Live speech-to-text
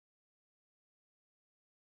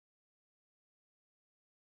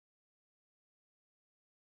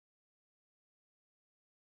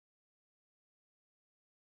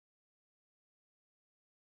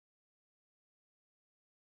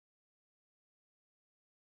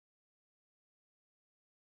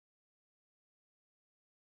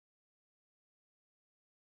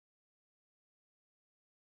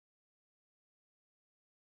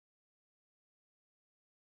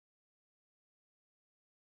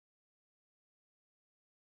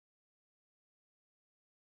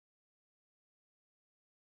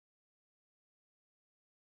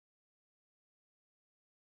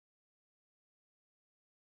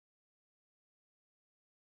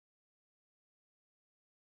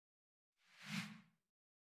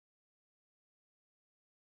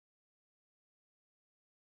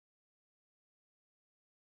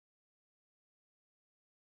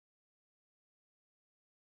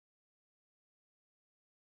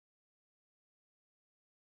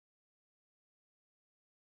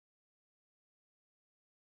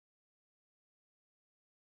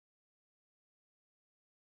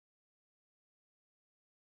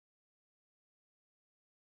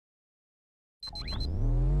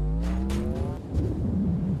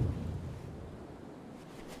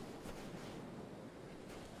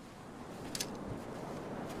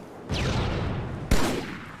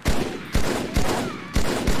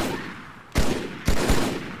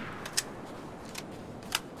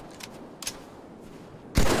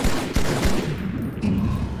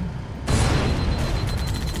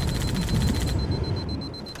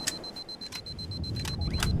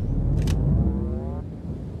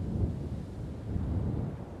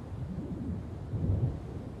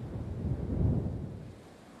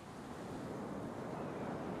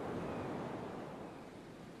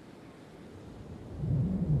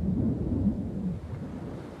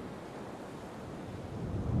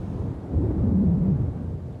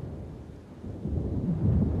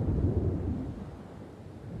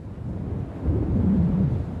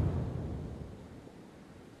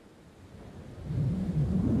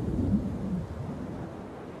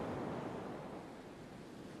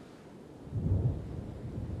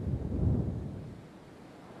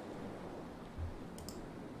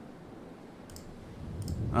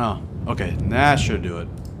Oh, okay. That should do it.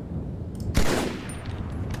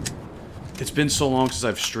 It's been so long since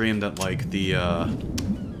I've streamed that, like, the,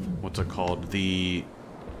 what's it called? The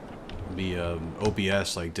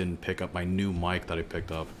OBS, like, didn't pick up my new mic that I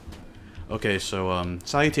picked up. Okay, so,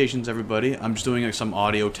 salutations, everybody. I'm just doing, like, some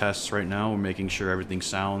audio tests right now. We're making sure everything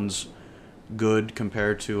sounds good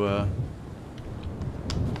compared to,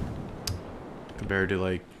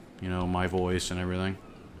 like, you know, my voice and everything.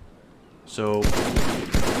 So,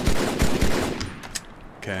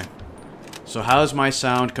 okay. So how's my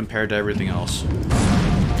sound compared to everything else?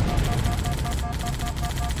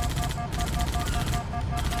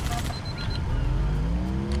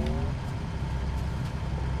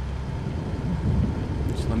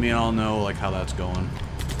 Just let me all know, like, how that's going.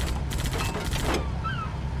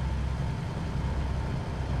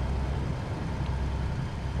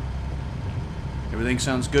 Everything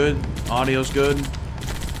sounds good? Audio's good?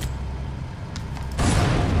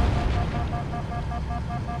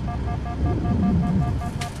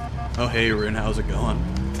 Oh hey Rin, how's it going?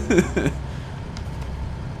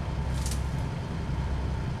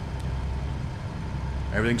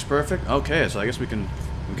 Everything's perfect? Okay, so I guess we can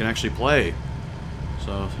actually play.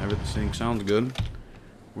 So everything sounds good.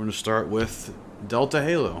 We're gonna start with Delta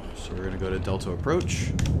Halo. So we're gonna go to Delta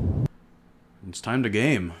Approach. It's time to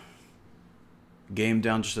game. Game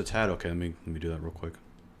down just a tad. Okay, let me do that real quick.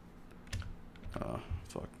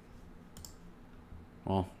 Fuck.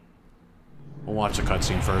 Well, we'll watch the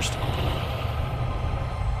cutscene first.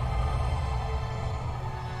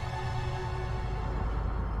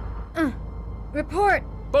 Report!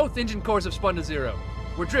 Both engine cores have spun to zero.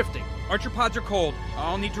 We're drifting. Archer pods are cold.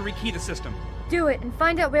 I'll need to rekey the system. Do it and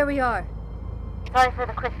find out where we are. Sorry for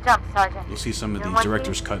the quick jump, Sergeant. You'll see some of the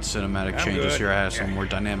director's cut cinematic changes here. I have some more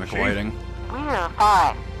dynamic lighting. We're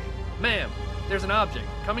fine. Ma'am, there's an object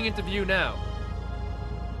coming into view now.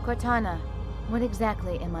 Cortana, what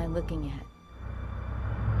exactly am I looking at?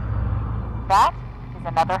 That is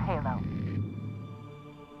another Halo.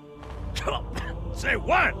 Say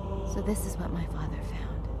what? So this is what my father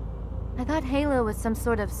found. I thought Halo was some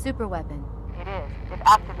sort of super weapon. It is. If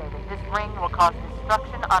activated, this ring will cause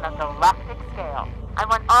destruction on a galactic scale. I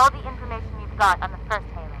want all the information you've got on the first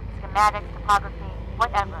Halo. Schematics, topography,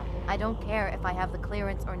 whatever. I don't care if I have the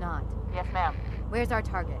clearance or not. Yes, ma'am. Where's our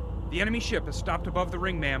target? The enemy ship has stopped above the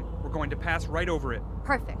ring, ma'am. We're going to pass right over it.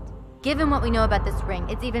 Perfect. Given what we know about this ring,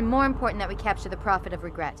 it's even more important that we capture the Prophet of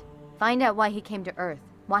Regret. Find out why he came to Earth,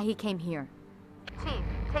 why he came here. Chief,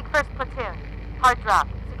 take first platoon. Hard drop.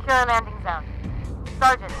 Secure landing zone.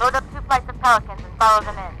 Sergeant, load up 2 flights of Pelicans and follow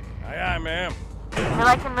them in. Aye, aye, ma'am. Until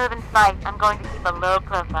I can move in sight, I'm going to keep a low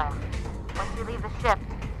profile. Once you leave the ship,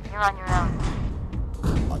 you're on your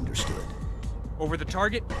own. Understood. Over the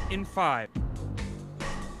target in 5.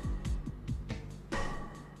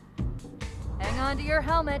 Hang on to your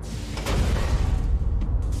helmet.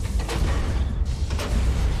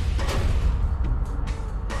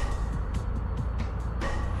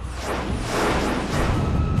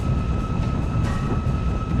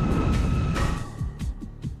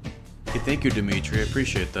 Hey, thank you, Dimitri. I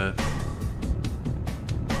appreciate that.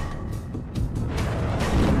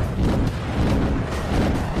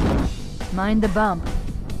 Mind the bump.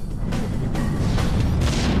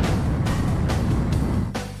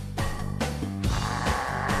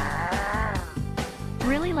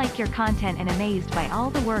 Really like your content and amazed by all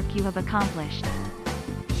the work you have accomplished.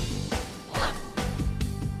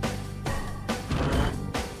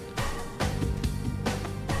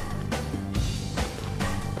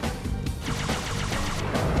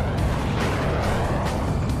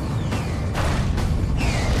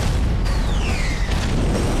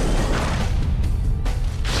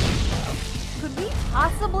 Could we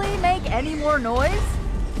possibly make any more noise?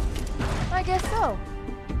 I guess so.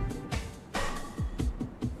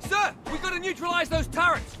 Sir, we gotta neutralize those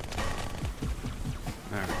turrets!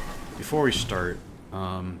 Alright. Before we start,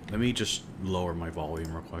 let me just lower my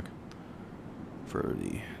volume real quick. For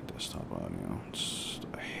the desktop audio. Just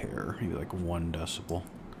a hair, maybe like 1 decibel.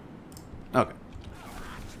 Okay.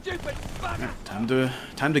 Stupid bugger! Yeah,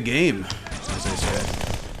 time to game, as they say.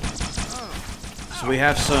 So we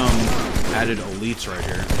have some added elites right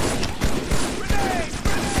here.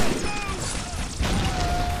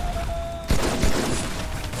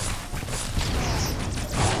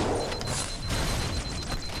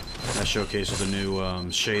 That showcases a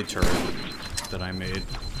new shade turret that I made.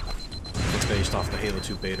 It's based off the Halo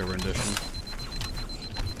 2 beta rendition.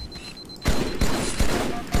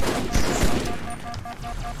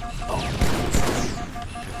 Oh.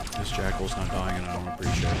 This Jackal's not dying and I don't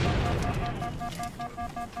appreciate it.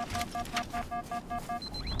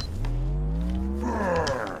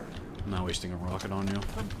 I'm not wasting a rocket on you.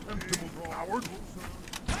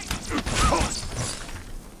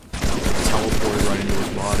 Teleported right into his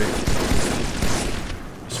body.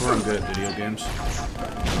 I swear I'm good at video games.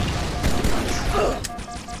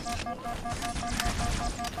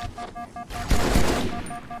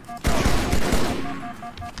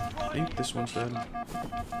 I think this one's dead.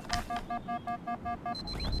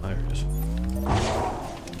 There it is.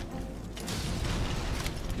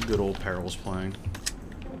 Good old Peril's playing.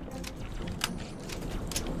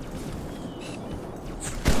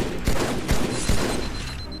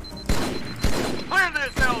 Clear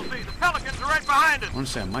this, LZ! The Pelicans are right behind us! I want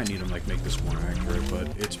to say I might need to like make this more accurate, but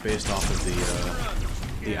it's based off of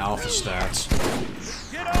the alpha stats.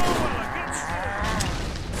 Get over!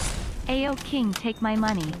 Ayo King, take my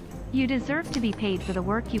money. You deserve to be paid for the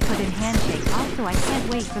work you put in Handshake. Also, I can't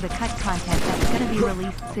wait for the cut content that's gonna be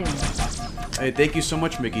released soon. Hey, thank you so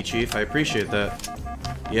much, Mickey Chief. I appreciate that.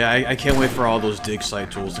 Yeah, I can't wait for all those dig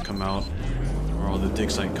site tools to come out. Or all the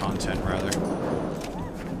dig site content, rather.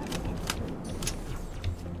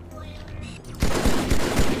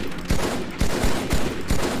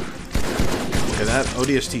 Okay, that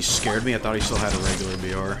ODST scared me. I thought he still had a regular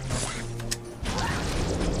BR.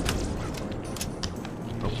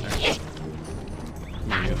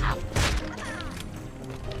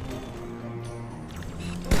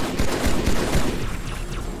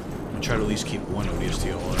 Try to at least keep one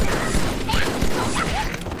ODST alive.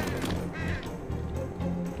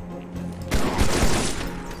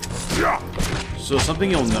 So something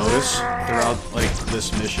you'll notice throughout like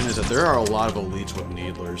this mission is that there are a lot of elites with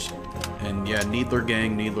needlers. And yeah, needler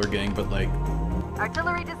gang, but like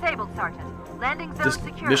Artillery disabled, Sergeant. Landing zone this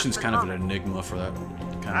secure. mission's for kind the of an moment. enigma for that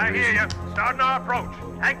kind I of hear reason. you. Starting our approach.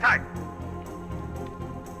 Hang tight.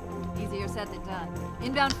 Easier said than done.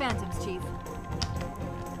 Inbound Phantoms, Chief.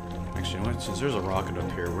 Actually, you know what? Since there's a rocket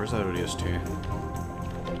up here, where's that ODST?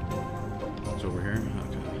 It's over here?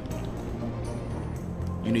 Okay.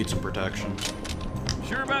 You need some protection.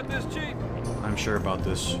 Sure about this, Chief? I'm sure about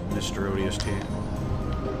this, Mr. ODST.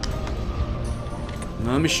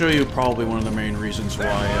 Now let me show you probably one of the main reasons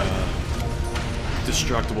why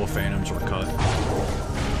destructible phantoms were cut.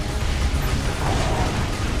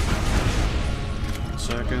 1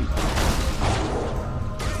 second.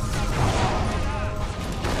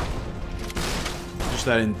 Just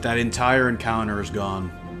that entire encounter is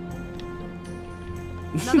gone.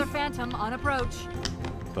 Another Phantom on approach.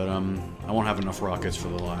 But I won't have enough rockets for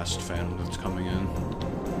the last phantom that's coming in.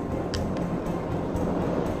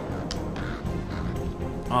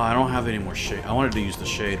 Oh, I don't have any more shade. I wanted to use the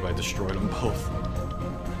shade, but I destroyed them both.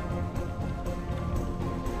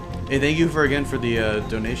 Hey, thank you again for the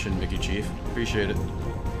donation, Mickey Chief. Appreciate it.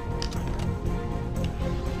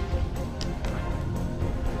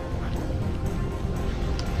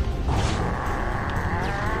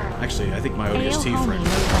 Actually, I think my Ayo ODST homie friend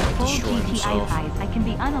knows that full destroyed GTI himself. pies I can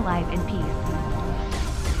be unalive in peace.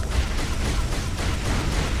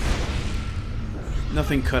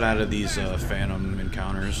 Nothing cut out of these phantom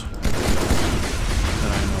encounters that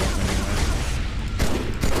I know of anyway.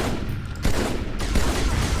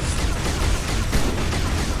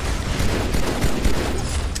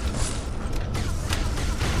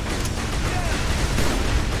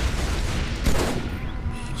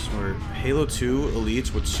 I swear, Halo 2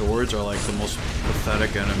 elites with swords are like the most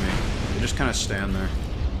pathetic enemy. They just kind of stand there.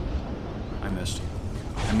 I missed.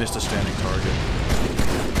 I missed a standing target.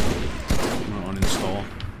 Uninstall.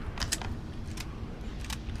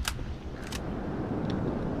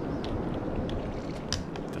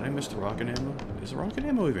 Did I miss the rocket ammo? Is the rocket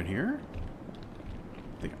ammo even here?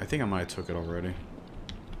 I think I might have took it already.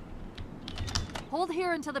 Hold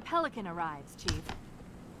here until the Pelican arrives, Chief.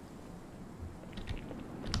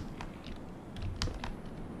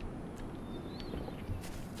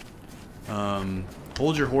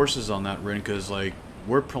 Hold your horses on that, Rin, because like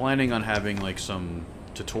we're planning on having like some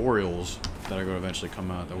tutorials that are going to eventually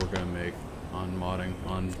come out that we're going to make on modding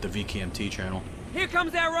on the VKMT channel. Here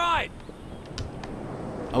comes that ride!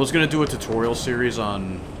 I was going to do a tutorial series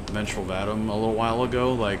on Vengeful Vatum a little while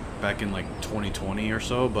ago, like back in like 2020 or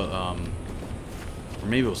so, but or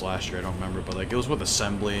maybe it was last year, I don't remember, but like it was with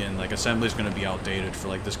Assembly, and like Assembly's going to be outdated for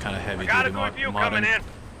like this kind of heavy Got a duty good view coming modding. in.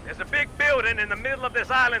 There's a big building in the middle of this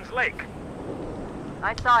island's lake.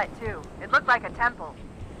 I saw it too. It looked like a temple.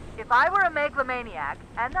 If I were a megalomaniac,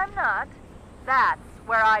 and I'm not, that's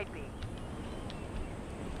where I'd be.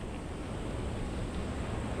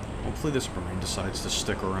 Hopefully this Marine decides to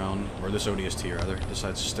stick around, or this ODST rather,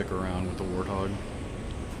 decides to stick around with the Warthog.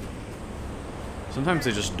 Sometimes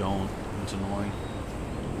they just don't. It's annoying.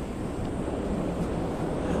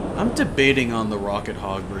 I'm debating on the Rocket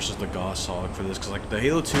Hog versus the Gauss Hog for this, because like the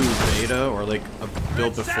Halo 2 beta, or like a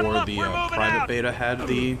build before the private beta had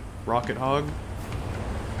the Rocket Hog.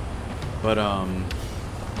 But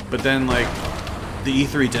then like the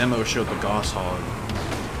E3 demo showed the Gauss Hog,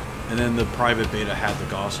 and then the private beta had the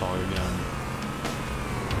Gauss Hog again.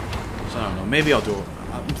 So I don't know. Maybe I'll do it.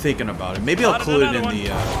 I'm thinking about it. Maybe I'll include it in the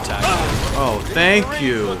attack. Oh, thank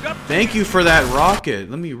you. Thank you for that rocket.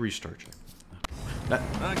 Let me restart you.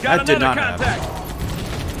 That did not happen.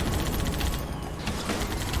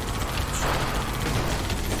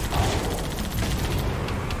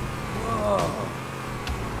 Whoa.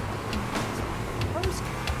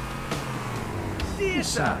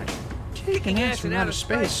 Deicide. Taking acid out of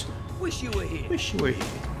space. Wish you were here. Wish you were here.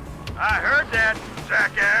 I heard that,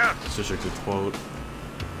 jackass. Such a good quote.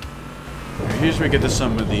 Here's where we get to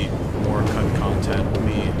some of the more cut content. Let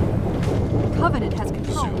me Covenant has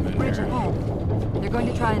control of the bridge at home. They're going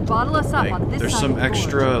to try and bottle us up on this there's side some of the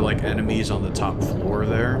extra like enemies on the top floor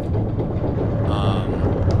there.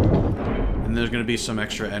 And there's gonna be some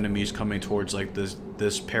extra enemies coming towards like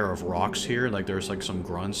this pair of rocks here. Like there's like some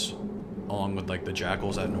grunts along with like the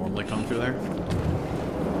jackals that normally come through there.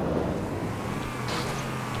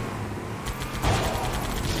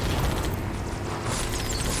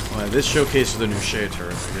 Well, this showcases the new Shade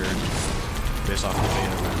turret here, based off the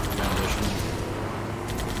beta foundation.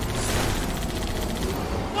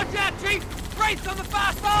 Watch out, Chief! Wraiths on the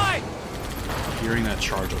far side! Hearing that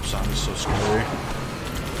charge up sound is so scary.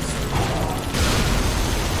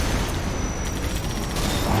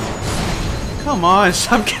 Come on,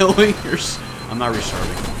 stop killing yours. I'm not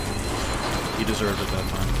restarting. He deserved it that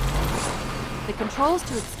time. The controls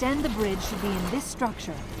to extend the bridge should be in this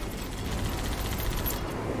structure.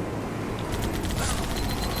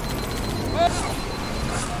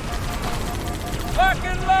 Lock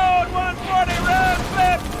and load, 140 round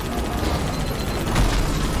flip.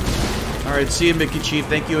 Alright, see you, Mickey Chief.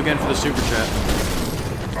 Thank you again for the super chat.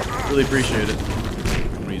 Really appreciate it.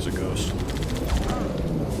 I'm gonna use a ghost.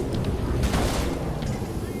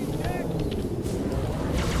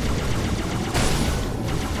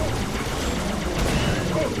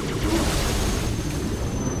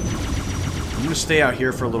 I'm gonna stay out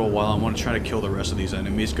here for a little while. I want to try to kill the rest of these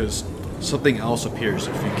enemies because something else appears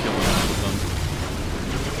if you kill one of them.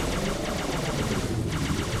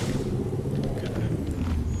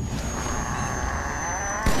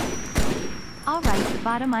 Alright,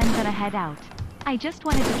 bottom, I'm gonna head out. I just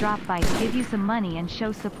wanted to drop by to give you some money and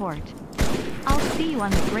show support. I'll see you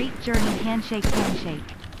on the great journey. Handshake, handshake.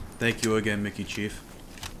 Thank you again, Mickey Chief.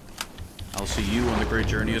 I'll see you on the great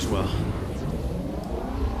journey as well.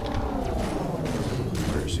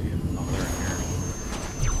 Where is he? Oh, they're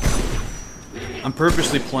in here. I'm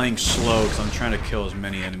purposely playing slow because I'm trying to kill as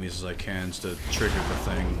many enemies as I can to trigger the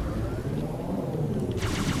thing.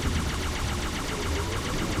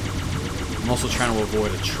 I'm also trying to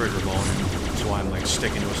avoid a trigger volume. That's why I'm like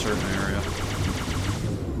sticking to a certain area.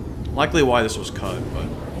 Likely why this was cut, but...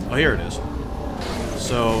 Oh, here it is.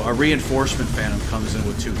 So, a reinforcement phantom comes in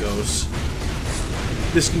with 2 ghosts.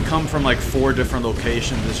 This can come from like 4 different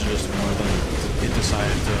locations. This is just one of them it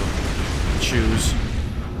decided to choose.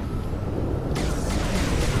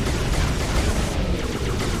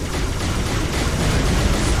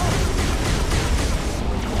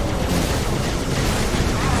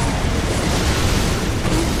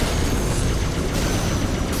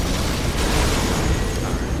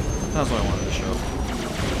 That's what I wanted to show.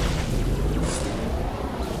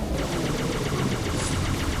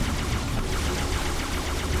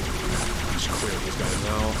 Just clear these guys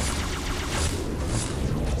out.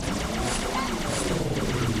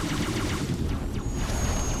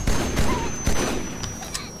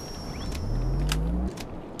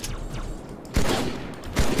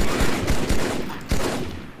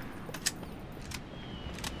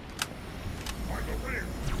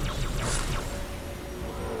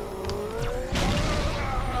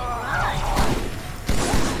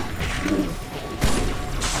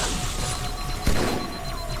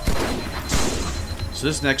 So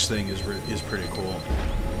this next thing is pretty cool.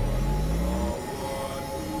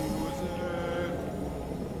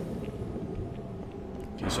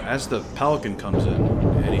 Okay, so as the Pelican comes in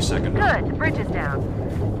any second. Good, the bridge is down.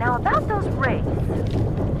 Now about those wraiths.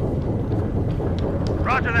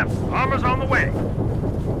 Roger that. Armor's on the way.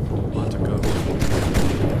 Lot to go.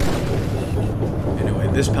 Anyway,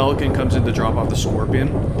 this Pelican comes in to drop off the Scorpion,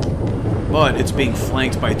 but it's being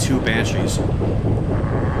flanked by 2 Banshees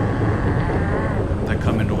that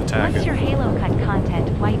come in to attack What's it. your Halo cut content,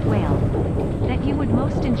 White Whale, that you would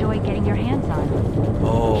most enjoy getting your hands on?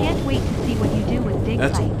 Oh. Can't wait to see what you do with Dig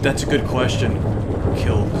Fight. That's a good question.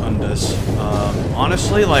 kill Kundus.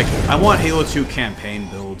 Honestly, like, I want Halo 2 campaign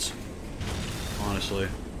builds. Honestly.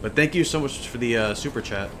 But thank you so much for the super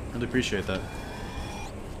chat. Really appreciate that.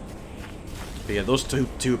 But yeah, those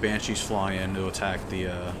two Banshees fly in to attack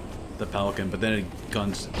the Pelican, but then it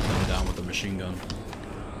guns them down with a machine gun.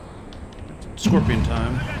 Scorpion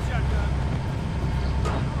time.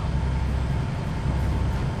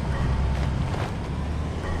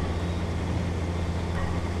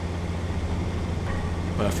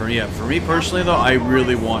 But for me personally though, I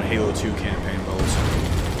really want Halo 2 campaign builds.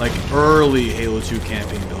 Like early Halo 2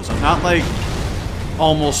 campaign builds. I'm not like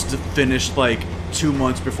almost finished like 2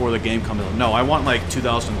 months before the game comes out. No, I want like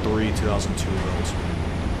 2003, 2002 builds.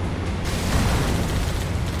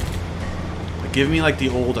 Like, give me like the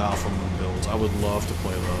old Alpha Moon builds. I would love to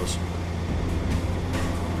play those.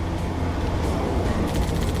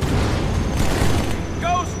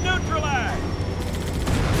 Ghost neutralized!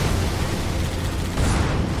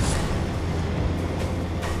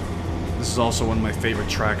 This is also one of my favorite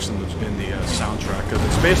tracks in the soundtrack, because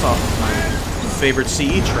it's based off of my favorite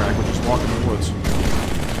CE track, which is Walk in the Woods.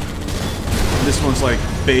 And this one's like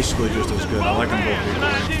basically just as good. I like them both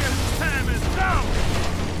equally.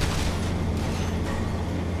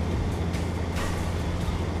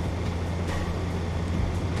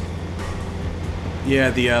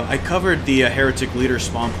 Yeah, I covered the Heretic Leader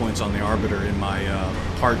spawn points on the Arbiter in my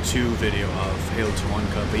Part 2 video of Halo 2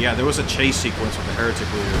 Uncut. But yeah, there was a chase sequence with the Heretic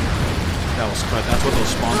Leader that was cut. That's what those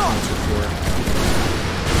spawn points were for.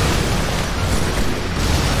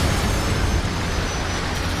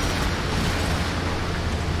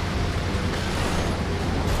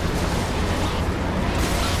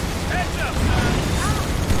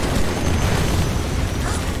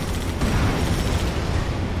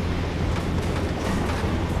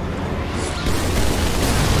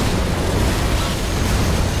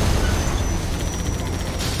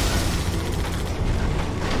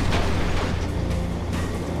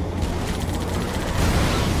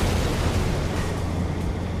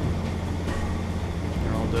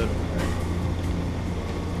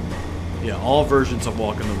 All versions of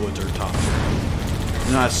Walk in the Woods are top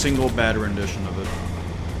tier. Not a single bad rendition of it.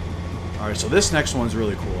 Alright, so this next one's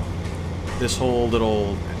really cool. This whole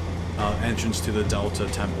little entrance to the Delta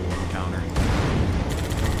Temple encounter.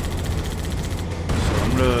 So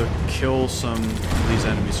I'm gonna kill some of these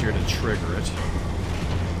enemies here to trigger it.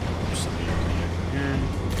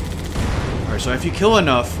 Alright, so if you kill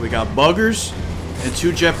enough, we got buggers and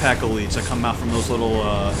 2 jetpack elites that come out from those little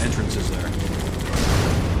entrances there.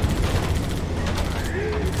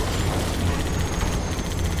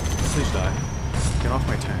 Please die. Get off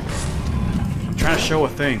my tank. I'm trying to show a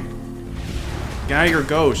thing. Get out of your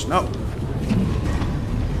ghost. No. I'm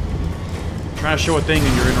trying to show a thing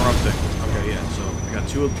and you're interrupting. Okay, yeah, so I got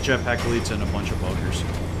 2 jetpack elites and a bunch of buggers.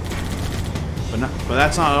 But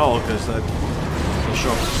that's not all, because they'll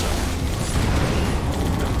show up in a second.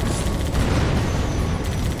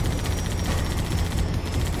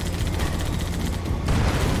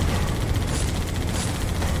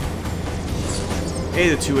 Hey,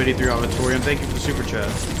 the 283 Auditorium, thank you for the super chat.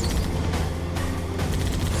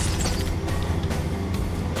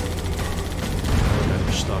 Okay,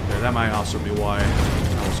 they're stuck there. That might also be why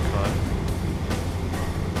that was cut.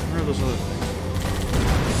 Where are those other things?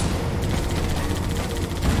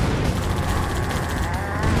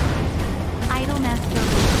 Idolmaster.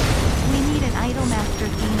 We need an Idolmaster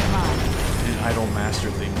themed mod. An Idolmaster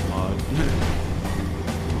themed mod.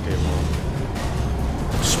 Okay, well.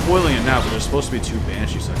 Spoiling it now, but there's supposed to be 2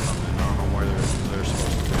 Banshees that come in. I don't know where they're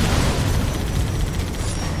supposed to be.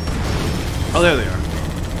 Oh, there they are.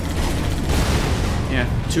 Yeah,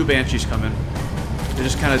 2 Banshees come in. They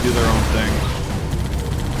just kind of do their own thing.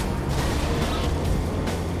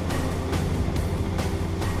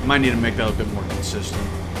 Might need to make that a bit more consistent.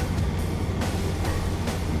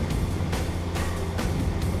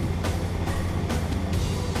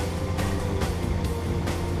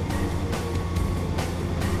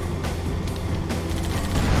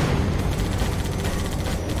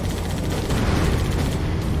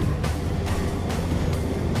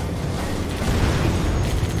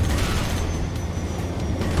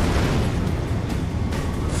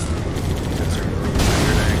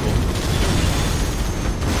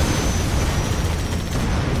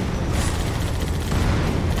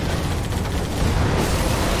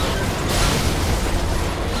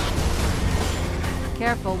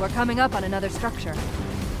 Careful, we're coming up on another structure.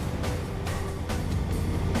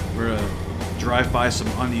 We're gonna drive by some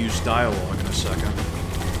unused dialogue in a second.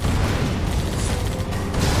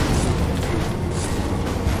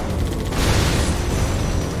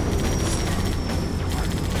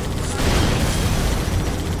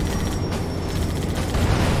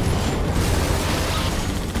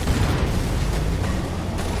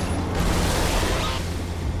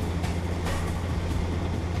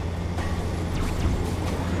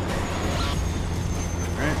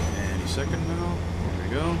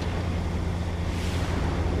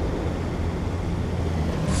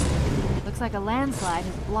 like a landslide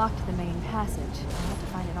has blocked the main passage. I'll have to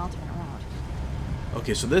find an alternate route.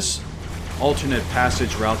 Okay, so this alternate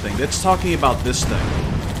passage route thing, that's talking about this thing.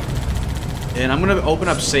 And I'm going to open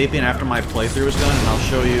up Sapien after my playthrough is done, and I'll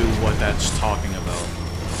show you what that's talking about.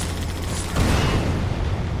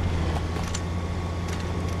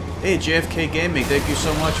 Hey, JFK Gaming, thank you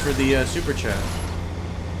so much for the super chat.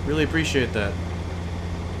 Really appreciate that.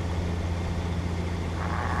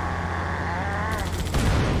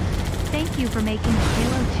 Thank you for making the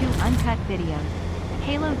Halo 2 Uncut videos.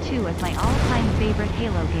 Halo 2 is my all-time favorite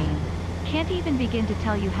Halo game. Can't even begin to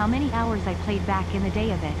tell you how many hours I played back in the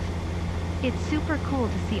day of it. It's super cool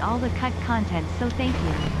to see all the cut content, so thank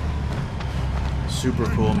you. Super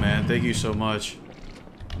cool, man. Thank you so much.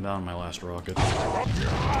 I'm down on my last rocket.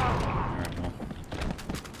 Alright, well.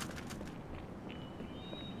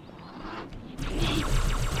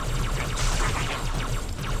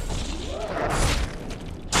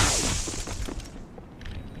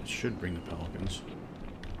 It should bring the Pelicans.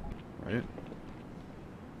 Right?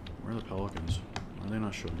 Where are the Pelicans? Why are they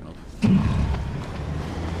not showing up?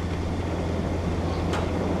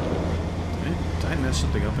 Did I mess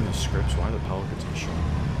something up in the scripts? Why are the Pelicans not showing up?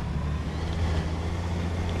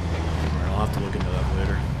 I'll have to look into that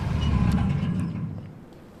later.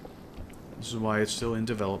 This is why it's still in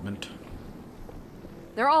development.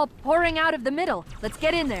 They're all pouring out of the middle. Let's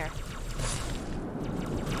get in there.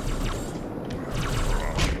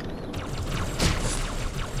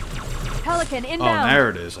 Pelican inbound. Oh, there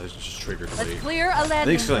it is. I just triggered the Let's clear a landing I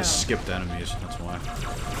think so. I zone. skipped enemies. That's why.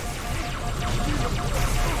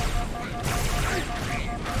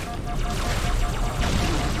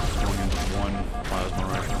 Going into one plasma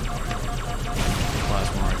rifle.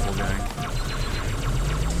 Plasma rifle gang.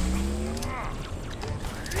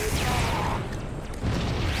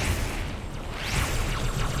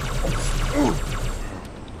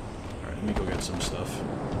 Alright, let me go get some stuff.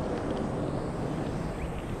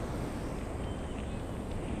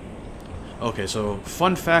 Okay, so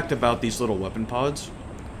fun fact about these little weapon pods.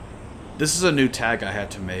 This is a new tag I had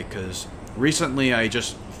to make because recently I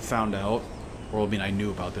just found out, or I mean I knew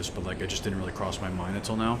about this, but like it just didn't really cross my mind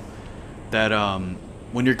until now, that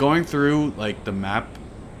when you're going through like the map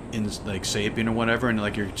in like Sapien or whatever, and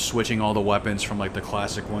like you're switching all the weapons from like the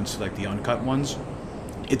classic ones to like the uncut ones,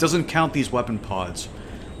 it doesn't count these weapon pods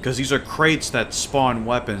because these are crates that spawn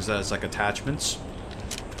weapons that is like attachments.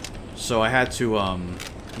 So I had to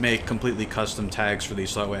make completely custom tags for these,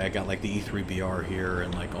 so that way I got like the E3BR here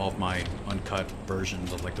and like all of my uncut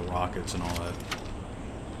versions of like the rockets and all that.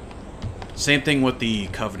 Same thing with the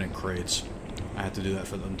Covenant crates. I had to do that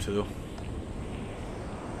for them too.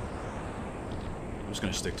 I'm just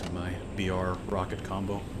gonna stick to my BR rocket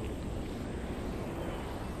combo.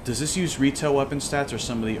 Does this use retail weapon stats or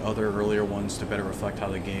some of the other earlier ones to better reflect how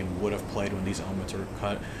the game would have played when these elements are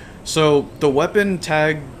cut? So the weapon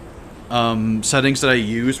tag settings that I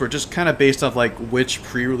used were just kind of based off like which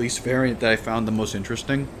pre-release variant that I found the most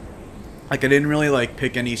interesting. Like I didn't really like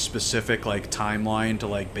pick any specific like timeline to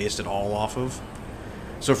like base it all off of.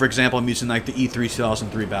 So for example, I'm using like the E3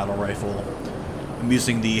 2003 battle rifle. I'm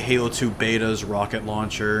using the Halo 2 Beta's rocket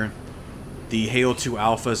launcher, the Halo 2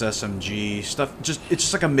 Alpha's SMG stuff. It's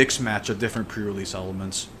just like a mix match of different pre-release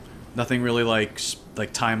elements. Nothing really like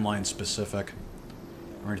timeline specific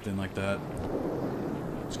or anything like that.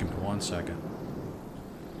 Just give me 1 second.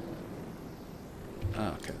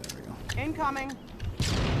 Okay, there we go. Incoming.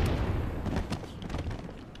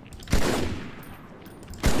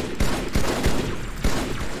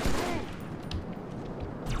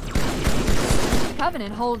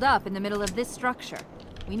 Covenant holed up in the middle of this structure.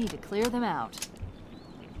 We need to clear them out.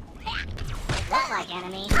 Look like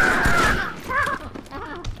enemy.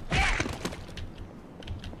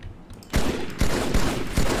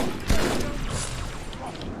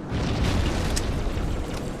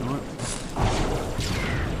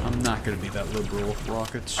 I'm not going to be that liberal with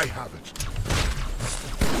rockets. I have it.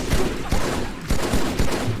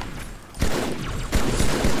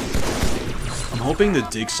 I'm hoping the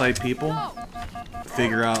dig site people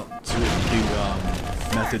figure out to do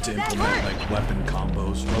method to implement like weapon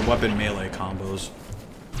combos or weapon melee combos.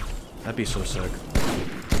 That'd be so sick.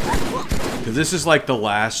 Because this is like the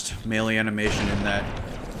last melee animation in that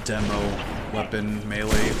demo weapon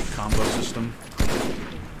melee combo system.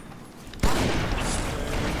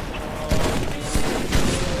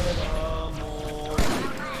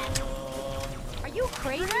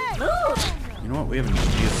 Crazy? You know what? We haven't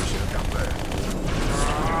used these yet.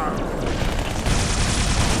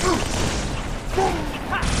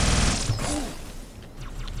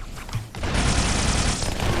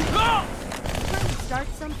 Start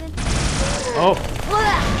something? Oh!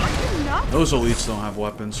 Those elites don't have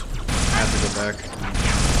weapons. I have to go back and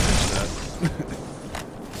fix that.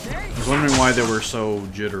 I was wondering why they were so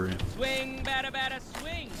jittery. Swing, bada, bada,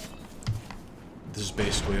 swing. This is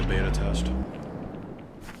basically a beta test.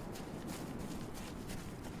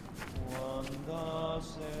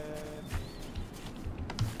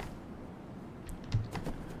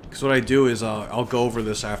 Because what I do is I'll go over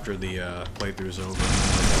this after the playthrough's over.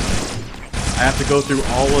 I have to go through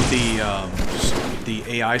all of the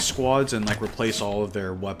AI squads and like replace all of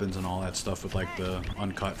their weapons and all that stuff with like the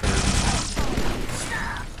uncut versions.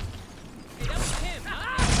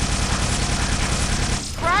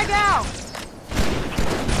 Frag out!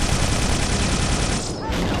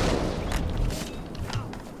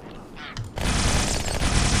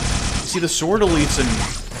 See, the sword elites in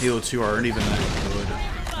Halo 2 aren't even that good.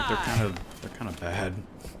 Like, they're kind of bad.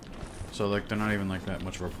 So like they're not even like that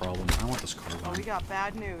much of a problem. I want this carbine. Oh, we got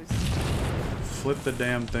bad news. Flip the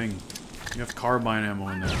damn thing. You have carbine ammo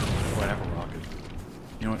in there. Oh, I have a rocket.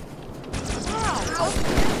 You know what?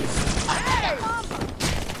 Whatever.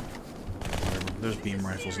 There's beam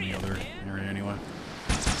rifles in the other area anyway.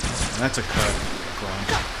 And that's a cut grunt.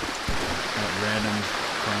 That random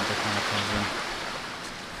grunt that kind of comes in.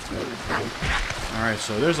 Alright,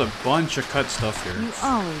 so there's a bunch of cut stuff here. You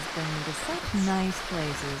always bring me to such nice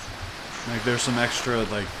places. Like there's some extra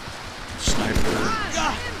like sniper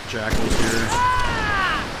jackals here.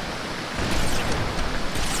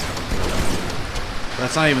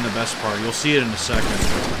 That's not even the best part. You'll see it in a second.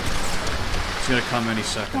 It's gonna come any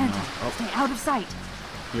second now. Oh, Stay out of sight.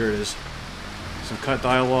 here it is. Some cut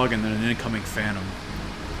dialogue and then an incoming phantom.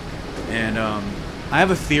 And I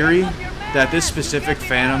have a theory that this specific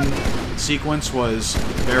phantom sequence was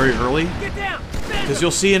very early. Because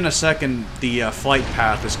you'll see in a second the flight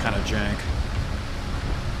path is kind of jank.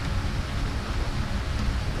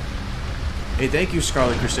 Hey, thank you,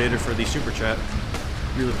 Scarlet Crusader, for the super chat.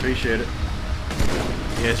 Really appreciate it.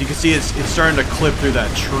 Yeah, as you can see, it's starting to clip through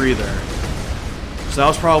that tree there. So that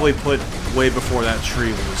was probably put way before that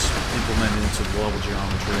tree was implemented into the level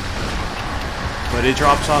geometry. But it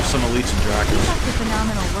drops off some elites and dragons. Keep up the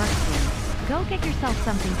phenomenal work, team. Go get yourself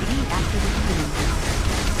something to eat after the stream.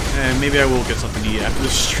 And maybe I will get something to eat after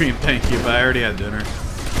this stream, thank you, but I already had dinner.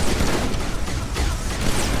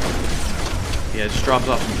 Yeah, it just drops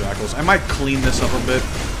off some jackals. I might clean this up a bit.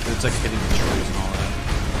 It's like hitting the trees and all that.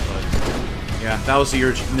 But yeah, that was the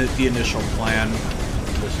initial plan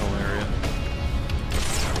for this whole area.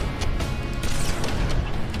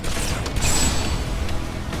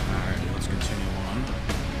 Alright, let's continue on.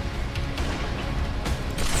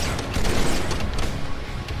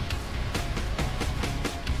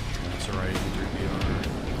 That's alright, E3PR.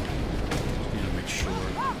 Just need to make sure.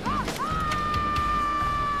 Oh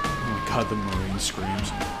my god, the Marine screams.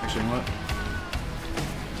 Actually, you know what?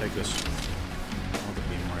 Take this. I want the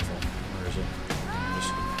beam rifle. Where is it?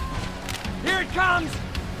 Here it comes!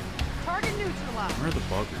 Target neutralized. Where are the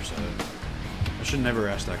buggers at? I should never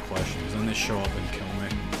ask that question, because then they show up and kill me.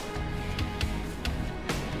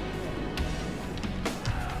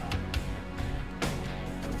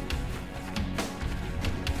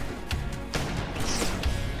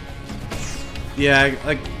 Yeah,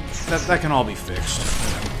 like, that can all be fixed.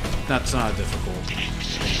 That's not a difficult thing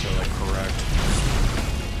to, like, correct.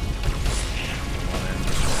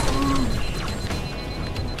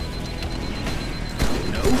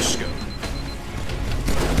 No scope.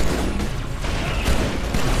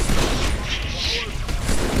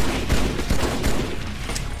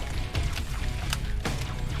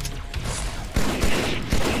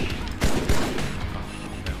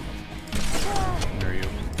 There you go.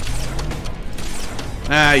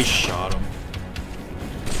 Ah, he shot him.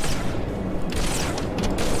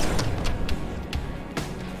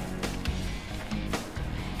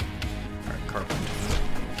 Alright, carbine.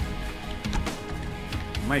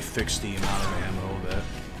 Might fix the amount of ammo that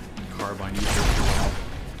carbine usually drop,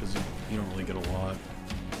 because you don't really get a lot.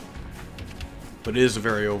 But it is a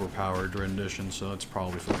very overpowered rendition, so it's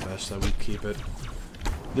probably for the best that we keep it.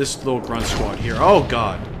 This little grunt squad here. Oh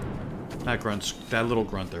god! That little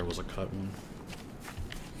grunt there was a cut one.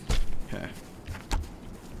 Okay.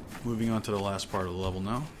 Moving on to the last part of the level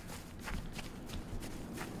now.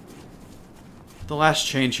 The last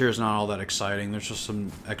change here is not all that exciting. There's just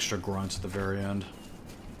some extra grunts at the very end.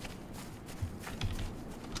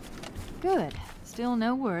 Good. Still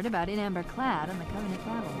no word about In Amber Clad on the Covenant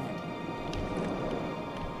battlenet.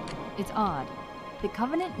 It's odd. The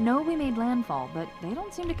Covenant know we made landfall, but they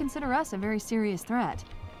don't seem to consider us a very serious threat.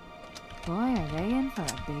 Boy, are they in for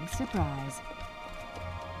a big surprise.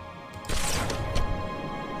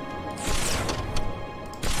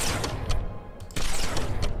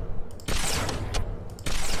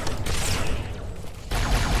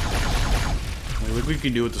 we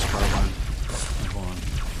can do with this carbine. Hold on.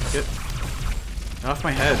 Get off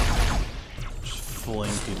my head. Just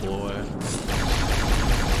fling people away.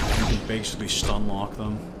 You can basically stun lock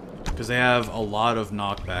them. Because they have a lot of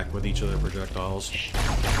knockback with each of their projectiles.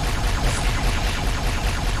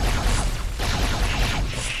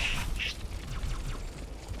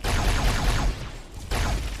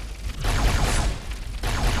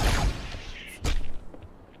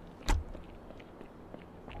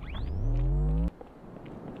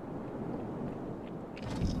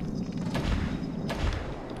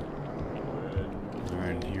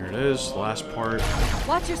 Alright, here it is. Last part.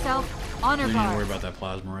 Watch yourself. Honor I don't need to guard. worry about that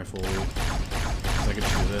plasma rifle. I can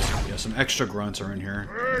just do this. Yeah, some extra grunts are in here.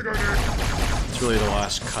 It's really the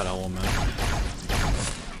last cut element.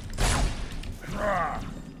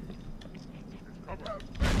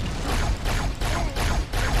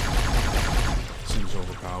 Seems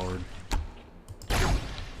overpowered.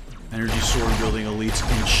 Energy sword wielding elites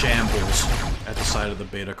in shambles at the side of the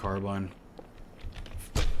beta carbine.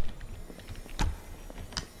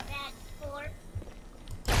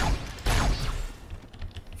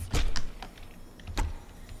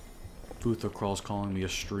 Futha Crawl's calling me a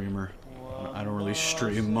streamer. I don't really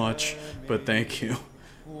stream much, but thank you.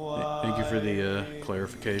 Thank you for the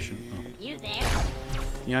clarification. Oh. You there?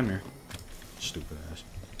 Yeah, I'm here. Stupid ass.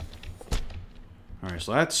 Alright,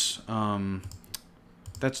 so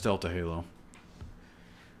that's Delta Halo.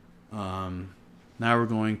 Now we're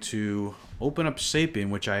going to open up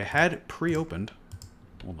Sapien, which I had pre-opened.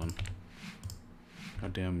 Hold on.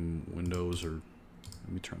 Goddamn Windows, or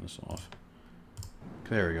let me turn this off.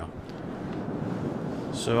 There we go.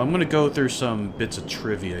 So I'm going to go through some bits of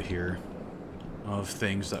trivia here of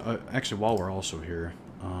things that... actually, while we're also here,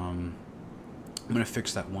 I'm going to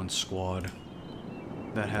fix that one squad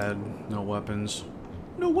that had no weapons.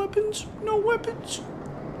 No weapons! No weapons!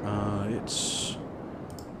 It's...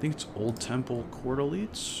 I think it's Old Temple Court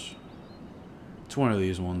Elites? It's one of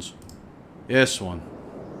these ones. This one.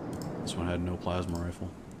 This one had no plasma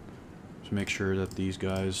rifle. Just make sure that these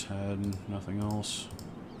guys had nothing else.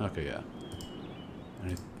 Okay, yeah.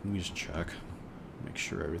 Let me just check. Make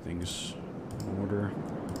sure everything's in order.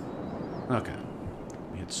 Okay.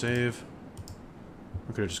 Let me hit save.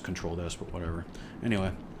 I could have just controlled S, but whatever. Anyway,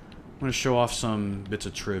 I'm going to show off some bits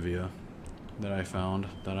of trivia that I found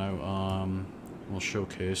that I will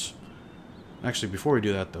showcase. Actually, before we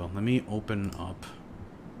do that though, let me open up.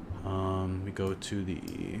 We go to the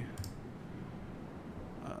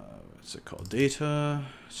what's it called? Data,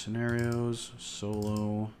 scenarios,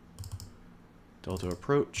 solo, Delta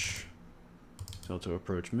approach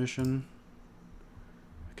mission.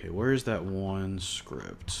 Okay, where's that one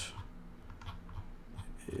script?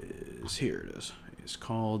 Here it is. It's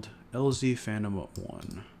called LZ Phantom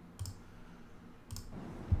 1.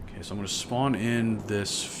 Okay, so I'm going to spawn in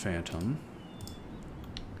this Phantom.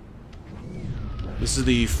 This is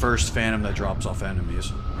the first Phantom that drops off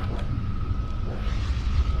enemies.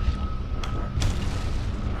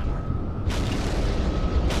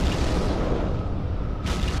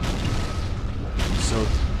 So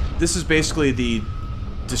this is basically the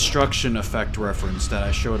destruction effect reference that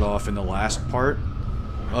I showed off in the last part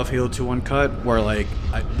of Halo 2 Uncut, where like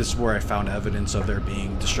this is where I found evidence of there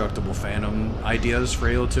being destructible Phantom ideas for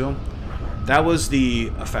Halo 2. That was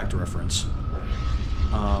the effect reference.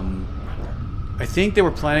 I think they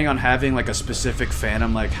were planning on having like a specific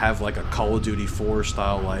Phantom, like have like a Call of Duty 4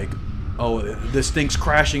 style, like, oh, this thing's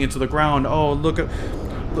crashing into the ground. Oh, look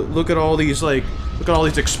at all these, like, look at all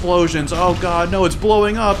these explosions. Oh god, no, it's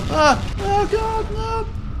blowing up. Ah, oh god, no.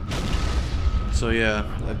 So yeah,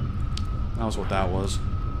 that was what that was.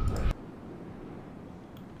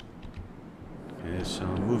 Okay, so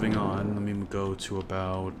moving on, let me go to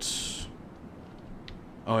about...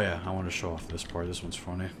 Oh yeah, I want to show off this part. This one's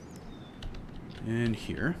funny. In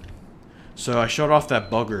here. So I showed off that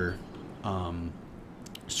bugger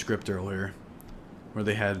script earlier, where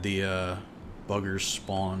they had the buggers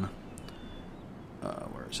spawn.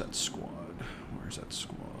 Where's that squad? Where's that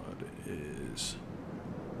squad? It is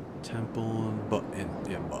Temple,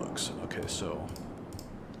 yeah, bugs. Okay, so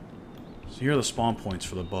here are the spawn points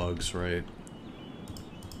for the bugs, right?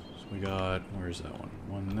 So we got, where's that one?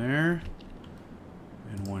 One there,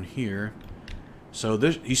 and one here. So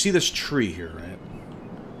this, you see this tree here, right?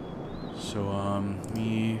 So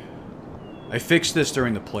I fixed this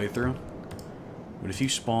during the playthrough, but if you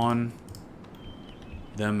spawn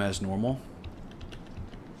them as normal,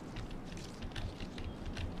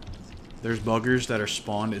 there's buggers that are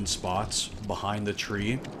spawned in spots behind the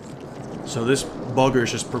tree. So this bugger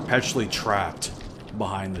is just perpetually trapped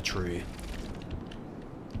behind the tree.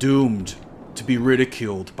 Doomed to be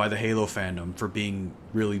ridiculed by the Halo fandom for being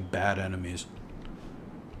really bad enemies.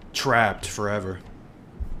 Trapped forever.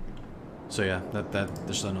 So yeah, that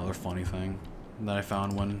just another funny thing that I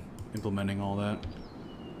found when implementing all that.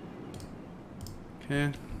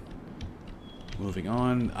 Okay. Moving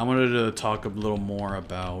on. I wanted to talk a little more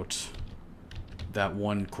about that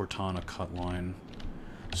one Cortana cut line.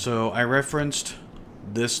 So I referenced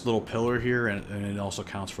this little pillar here, and it also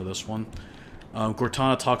counts for this one.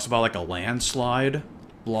 Cortana talks about like a landslide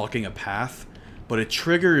blocking a path, but it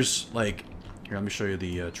triggers like... Here, let me show you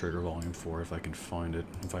the trigger volume for it, if I can find it,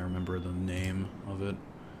 if I remember the name of it.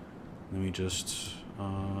 Let me just...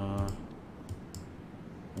 only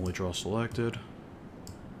draw selected.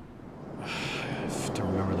 I have to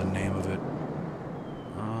remember the name of it.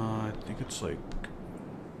 I think it's like...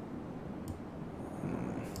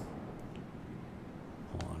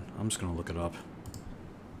 Hold on, I'm just gonna look it up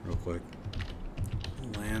real quick.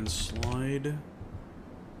 Landslide.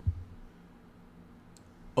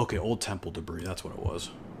 Okay, Old Temple Debris, that's what it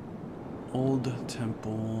was. Old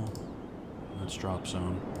Temple... Let's drop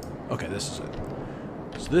zone. Okay, this is it.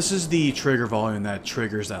 So this is the trigger volume that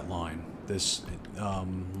triggers that line. This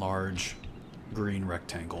large green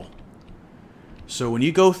rectangle. So when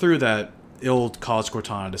you go through that, it'll cause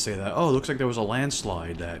Cortana to say that, oh, it looks like there was a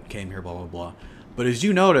landslide that came here, blah, blah, blah. But as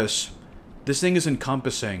you notice, this thing is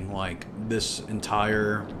encompassing, like, this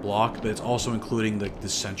entire block, but it's also including the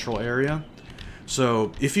central area.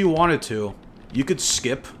 So if you wanted to, you could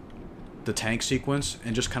skip the tank sequence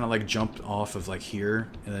and just kind of like jump off of like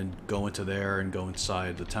here and then go into there and go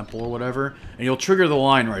inside the temple or whatever, and you'll trigger the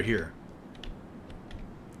line right here.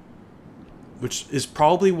 Which is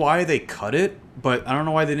probably why they cut it, but I don't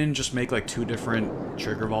know why they didn't just make like two different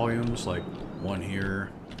trigger volumes, like one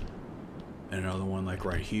here and another one like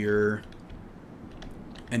right here,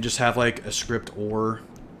 and just have like a script or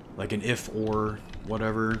like an if or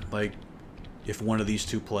whatever, like if one of these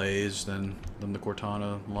two plays, then the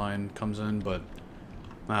Cortana line comes in, but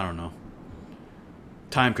I don't know.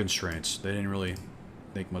 Time constraints. They didn't really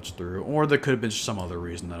think much through. Or there could have been some other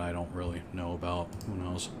reason that I don't really know about. Who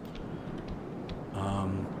knows?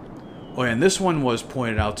 Oh yeah, and this one was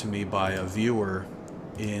pointed out to me by a viewer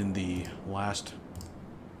in the last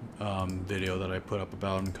video that I put up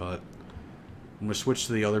about Uncut. I'm going to switch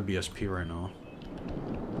to the other BSP right now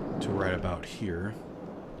to right about here.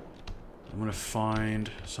 I'm going to find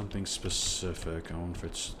something specific. I wonder if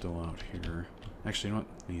it's still out here. Actually, you know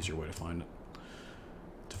what? An easier way to find it.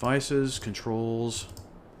 Devices, controls.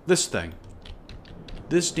 This thing.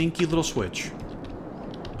 This dinky little switch.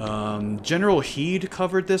 General Heed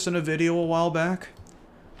covered this in a video a while back.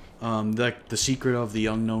 The secret of the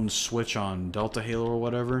unknown switch on Delta Halo or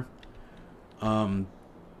whatever. The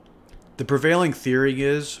prevailing theory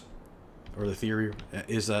is, or the theory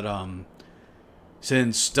is that,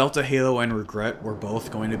 since Delta Halo and Regret were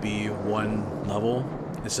both going to be one level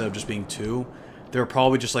instead of just being two, they're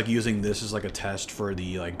probably just like using this as like a test for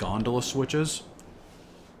the like gondola switches.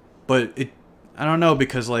 But I don't know,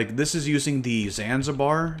 because like this is using the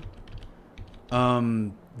Zanzibar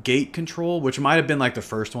gate control, which might have been like the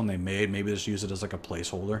first one they made. Maybe just use it as like a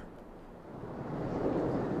placeholder.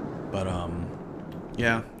 But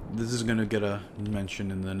yeah, this is gonna get a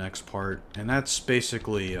mention in the next part, and that's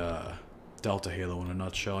basically Delta Halo in a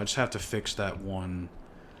nutshell. I just have to fix that one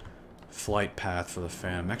flight path for the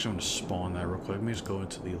fan. I'm actually going to spawn that real quick. Let me just go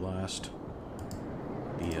into the last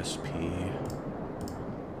BSP.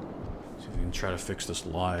 See if we can try to fix this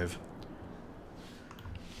live.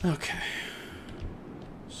 Okay.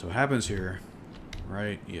 So it happens here,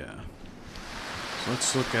 right? Yeah. So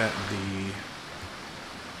let's look at the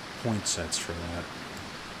point sets for that.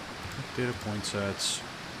 Data point sets.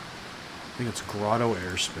 I think it's Grotto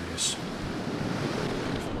Airspace.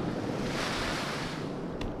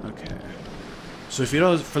 Okay. So if you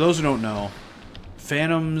don't, for those who don't know,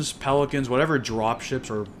 Phantoms, Pelicans, whatever dropships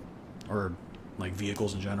or like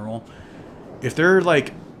vehicles in general, if they're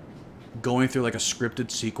like going through like a scripted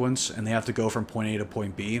sequence and they have to go from point A to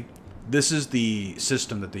point B, this is the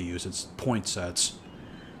system that they use. It's point sets.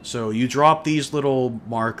 So you drop these little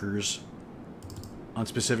markers on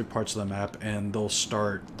specific parts of the map, and they'll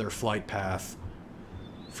start their flight path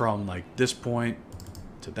from like this point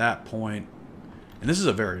to that point. And this is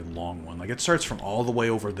a very long one. Like it starts from all the way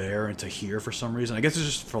over there into here for some reason. I guess it's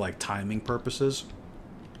just for like timing purposes.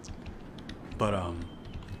 But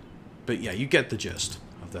yeah, you get the gist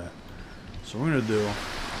of that. So what we're gonna do,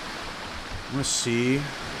 I'm gonna see.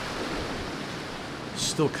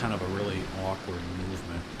 Still kind of a really awkward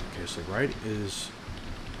movement. Okay, so right is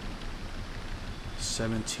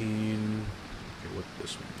 17. Okay, what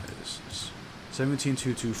this one is.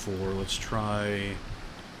 17224. Let's try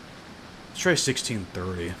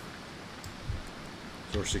 1630.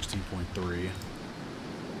 Or 16.3.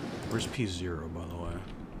 Where's P0, by the way?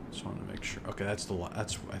 Just wanted to make sure. Okay, that's the I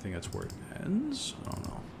think that's where it ends. I don't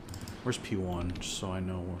know. Where's P1? Just so I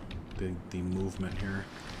know the movement here.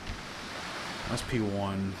 That's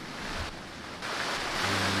P1. And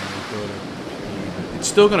we'll go to P. It's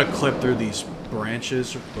still gonna clip through these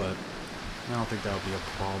branches, but I don't think that would be a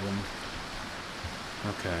problem.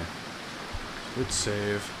 Okay. Let's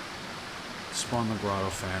save. Spawn the Grotto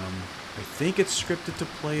Phantom. I think it's scripted to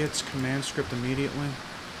play its command script immediately.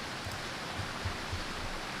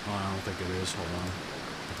 Oh, I don't think it is. Hold on.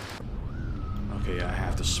 Okay, yeah, I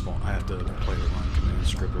have to play the run command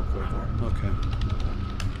script real quick. Okay.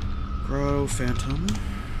 Grotto Phantom.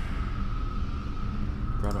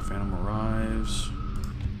 Grotto Phantom arrives.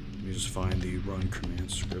 Let me just find the run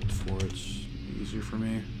command script for it. It's easier for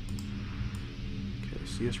me. Okay,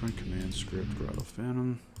 CS run command script, Grotto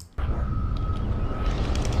Phantom.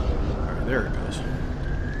 Alright, there it goes.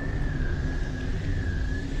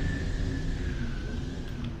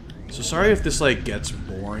 So sorry if this like gets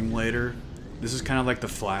boring later. This is kind of like the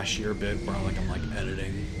flashier bit where I'm like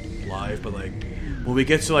editing live, but like when we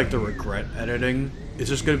get to like the regret editing, it's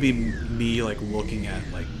just gonna be me like looking at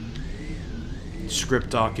like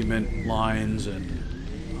script document lines and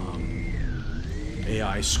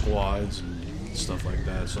AI squads and stuff like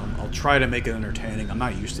that. So I'll try to make it entertaining. I'm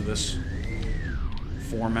not used to this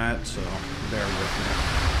format, so bear with me.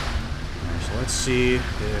 Alright, so let's see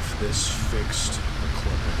if this fixed the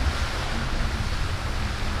clipping.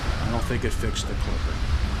 I don't think it fixed the clipping.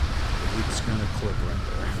 It's gonna clip right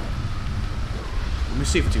there. Let me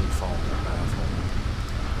see if it's even following the path.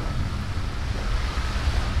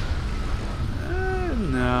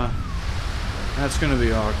 Nah. That's gonna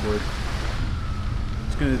be awkward.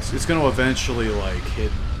 It's gonna eventually like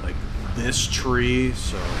hit like this tree,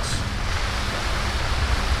 so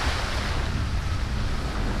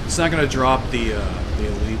it's not gonna drop the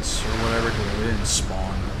elites or whatever because they didn't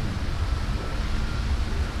spawn.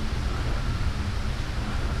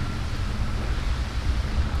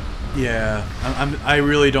 Yeah, I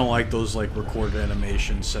really don't like those like recorded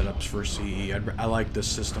animation setups for CE. I like this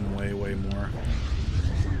system way more.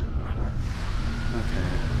 Okay,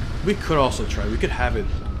 we could also try. We could have it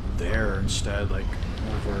there instead, like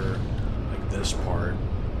over like this part.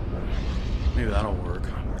 Maybe that'll work.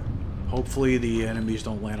 Hopefully the enemies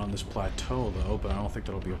don't land on this plateau though, but I don't think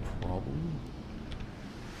that'll be a problem.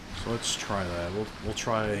 So let's try that. We'll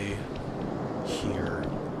try here.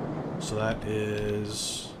 So that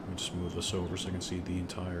is. Let me just move this over so I can see the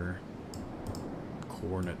entire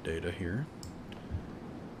coordinate data here.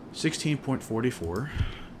 16.44.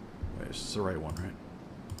 Wait, this is the right one, right?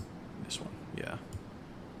 This one, yeah.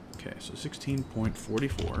 Okay, so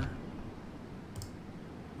 16.44.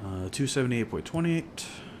 278.28.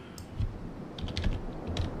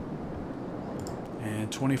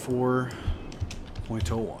 And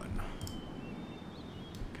 24.01.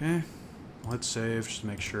 Okay, let's save just to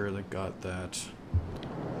make sure that got that.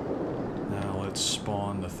 Now let's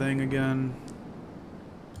spawn the thing again.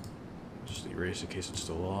 Just erase in case it's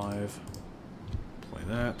still alive. Play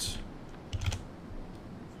that.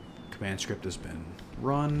 Command script has been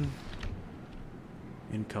run.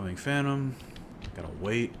 Incoming Phantom. Gotta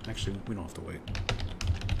wait. Actually, we don't have to wait.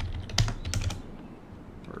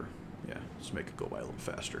 Or, yeah, let's make it go by a little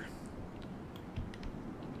faster.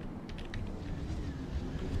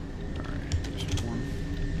 Alright, here's one.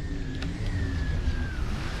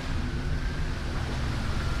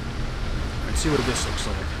 Let's see what this looks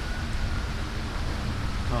like.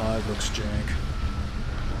 Oh, that looks jank.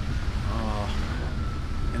 Oh.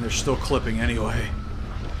 And they're still clipping anyway.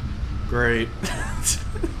 Great.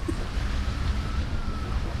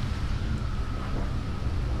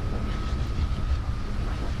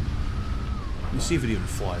 Let me see if it even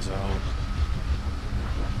flies out.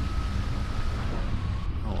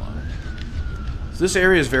 Hold on. So this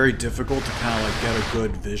area is very difficult to kind of like get a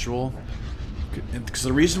good visual. Because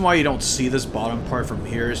the reason why you don't see this bottom part from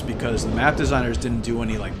here is because the map designers didn't do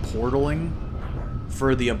any like portaling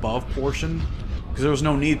for the above portion. Because there was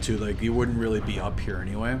no need to, like you wouldn't really be up here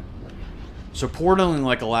anyway. So portaling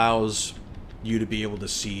like allows you to be able to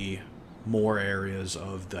see more areas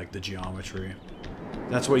of like the geometry.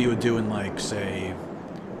 That's what you would do in like say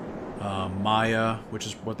Maya, which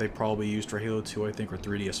is what they probably used for Halo 2, I think, or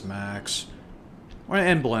 3ds Max,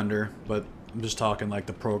 and Blender, but I'm just talking like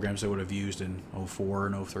the programs they would have used in 04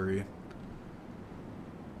 and 03.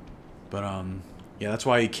 But yeah, that's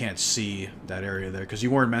why you can't see that area there, because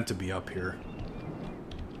you weren't meant to be up here.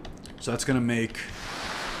 So that's gonna make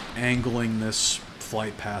angling this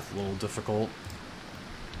flight path a little difficult.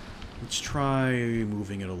 Let's try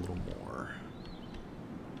moving it a little more.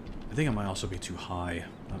 I think it might also be too high.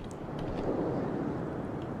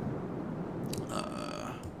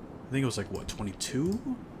 I think it was like, what, 22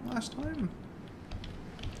 last time?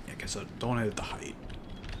 Yeah, I guess I don't edit the height.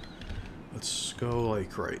 Let's go,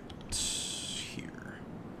 like, right here.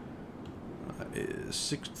 Is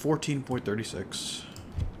 14.36.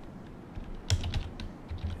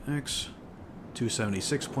 X.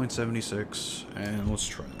 276.76. And let's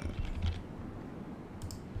try that.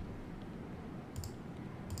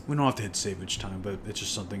 We don't have to hit save each time, but it's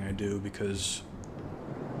just something I do because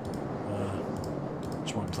I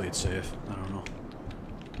just want to play it safe. I don't know.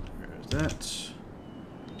 There's that.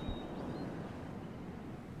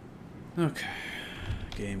 Okay.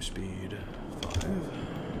 Game speed 5.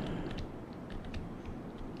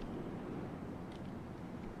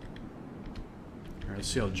 Alright, let's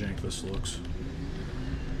see how jank this looks.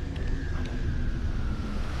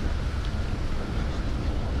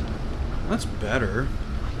 That's better.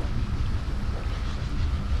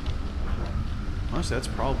 Honestly, that's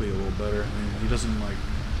probably a little better. I mean, he doesn't, like...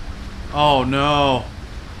 Oh, no!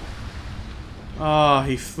 Oh,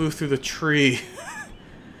 he flew through the tree.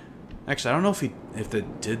 Actually, I don't know if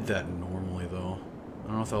it did that normally, though. I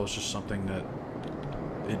don't know if that was just something that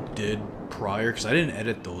it did prior, because I didn't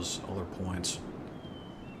edit those other points.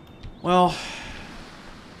 Well...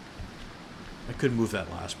 I could move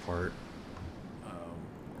that last part.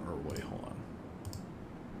 Or wait, hold on.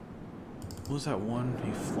 What was that one?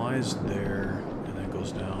 He flies there, and then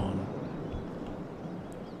goes down.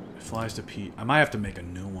 He flies to P. I might have to make a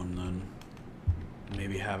new one then.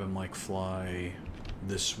 Maybe have him like fly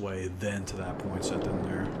this way, then to that point, set them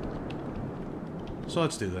there. So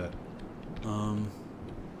let's do that.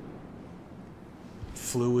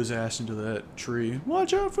 Flew his ass into that tree.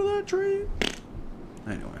 Watch out for that tree!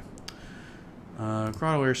 Anyway.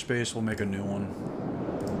 Grotto airspace, we'll make a new one.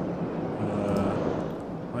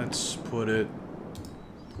 Let's put it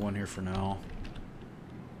one here for now.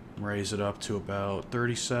 Raise it up to about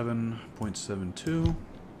 37.72.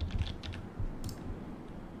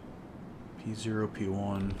 P0,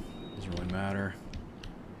 P1, doesn't really matter.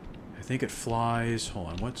 I think it flies, hold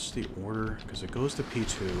on, what's the order? Because it goes to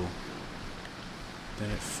P2. Then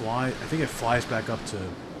it flies, I think it flies back up to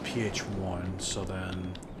PH1, so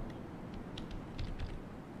then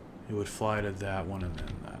it would fly to that one and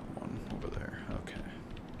then that one over there. Okay.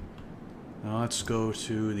 Now let's go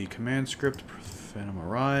to the command script. Phantom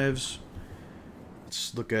arrives.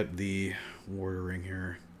 Let's look at the ordering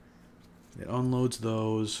here. It unloads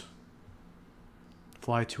those.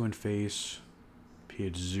 Fly to and face.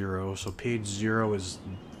 Page 0. So page 0 is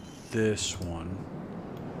this one.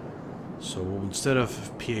 So instead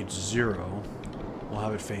of page 0, we'll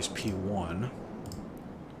have it face P1.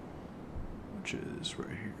 Which is right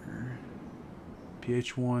here.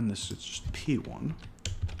 PH1, this is just P1.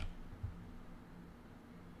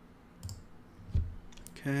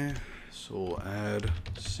 Okay, so we'll add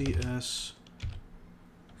CS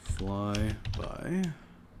flyby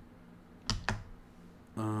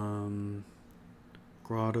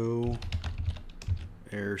grotto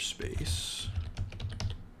airspace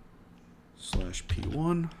slash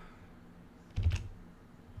P1.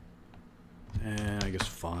 And I guess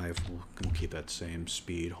 5, we'll keep that same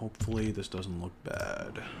speed. Hopefully this doesn't look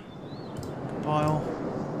bad. Compile.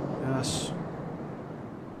 Yes.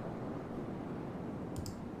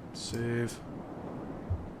 Save.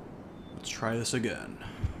 Let's try this again.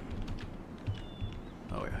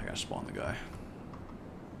 Oh yeah, I gotta spawn the guy.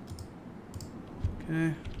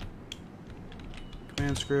 Okay.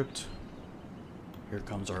 Command script. Here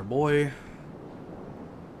comes our boy.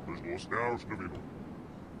 Alright,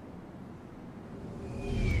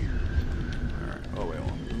 oh wait,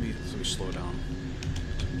 well, let me slow down.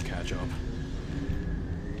 Catch up.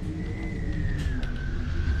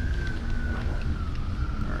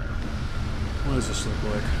 What does this look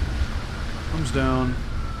like? Comes down.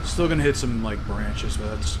 Still gonna hit some like branches,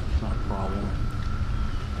 but that's not a problem.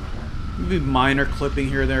 Maybe minor clipping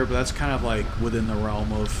here or there, but that's kind of like within the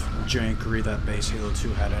realm of jankery that base Halo 2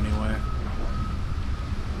 had anyway.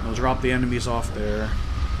 I'll drop the enemies off there.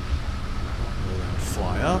 We'll then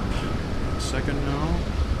fly up. A second now.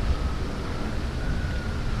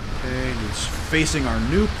 Okay, and he's facing our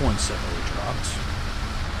new points that we dropped.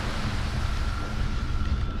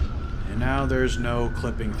 And now there's no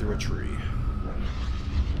clipping through a tree.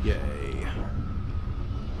 Yay.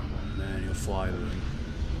 And then you'll fly to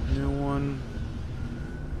the new one.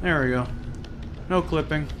 There we go. No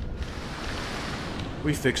clipping.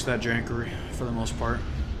 We fixed that jankery for the most part.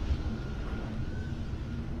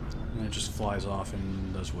 it just flies off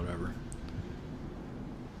and does whatever.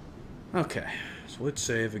 Okay, so let's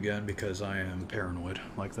save again because I am paranoid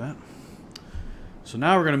like that. So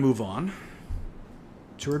now we're going to move on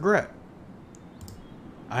to regret.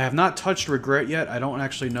 I have not touched regret yet. I don't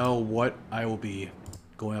actually know what I will be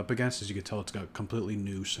going up against. As you can tell, it's got a completely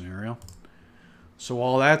new scenario. So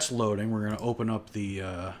while that's loading, we're going to open up the...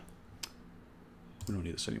 we don't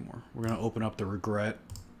need this anymore. We're going to open up the regret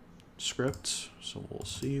script. So we'll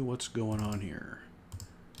see what's going on here.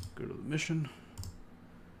 Go to the mission.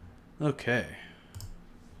 Okay.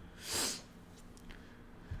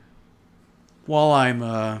 While I'm...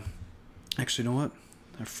 actually, you know what?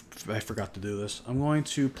 I forgot to do this. I'm going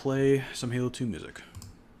to play some Halo 2 music.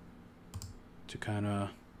 To kind of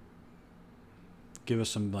give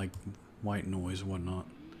us some, like, white noise and whatnot.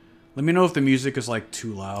 Let me know if the music is, like,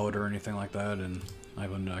 too loud or anything like that, and I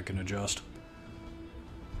can adjust.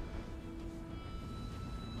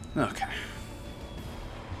 Okay.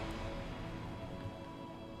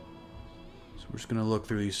 So we're just going to look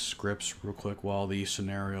through these scripts real quick while the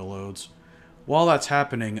scenario loads. While that's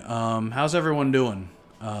happening, how's everyone doing?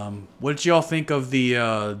 What did y'all think of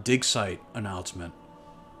the dig site announcement?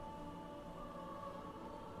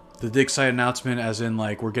 The dig site announcement as in,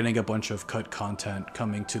 like, we're getting a bunch of cut content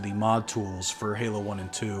coming to the mod tools for Halo 1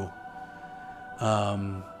 and 2.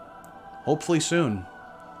 Hopefully soon.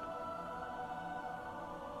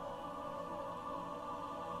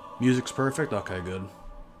 Music's perfect? Okay, good.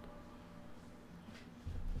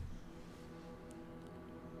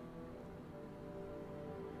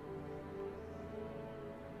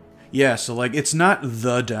 Yeah, so, like, it's not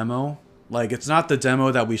the demo. Like, it's not the demo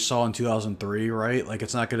that we saw in 2003, right? Like,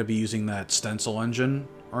 it's not going to be using that stencil engine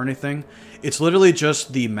or anything. It's literally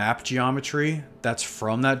just the map geometry that's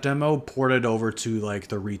from that demo ported over to, like,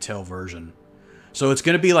 the retail version. So it's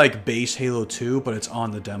going to be, like, base Halo 2, but it's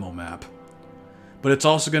on the demo map. But it's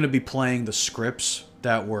also going to be playing the scripts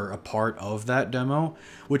that were a part of that demo,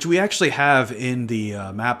 which we actually have in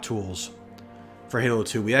the map tools for Halo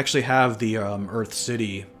 2. We actually have the Earth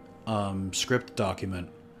City script document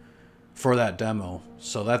for that demo,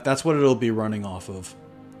 so that's what it'll be running off of,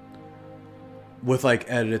 with like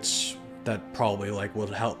edits that probably like will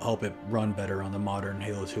help it run better on the modern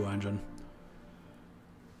Halo 2 engine.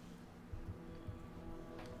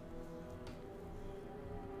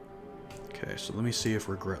 Okay, so let me see if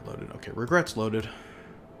regret loaded. Okay, regret's loaded.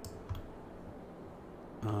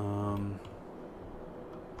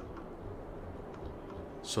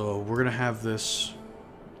 So we're gonna have this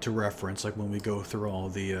to reference, like when we go through all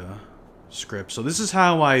the scripts. So this is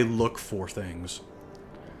how I look for things.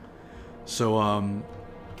 So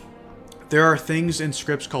there are things in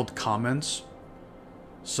scripts called comments.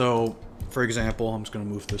 So for example, I'm just gonna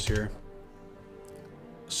move this here.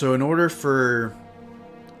 So in order for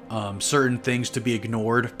certain things to be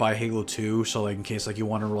ignored by Halo 2, so like in case like you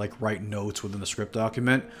want to like write notes within the script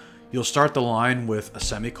document, you'll start the line with a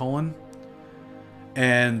semicolon.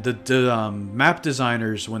 And the map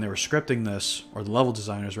designers, when they were scripting this, or the level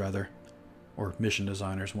designers rather, or mission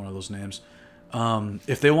designers, one of those names,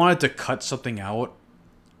 if they wanted to cut something out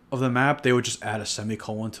of the map, they would just add a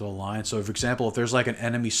semicolon to the line. So for example, if there's like an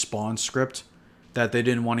enemy spawn script that they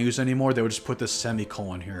didn't want to use anymore, they would just put this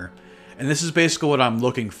semicolon here. And this is basically what I'm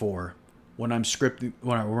looking for when I'm scripting,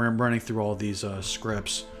 when I'm running through all these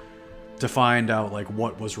scripts to find out like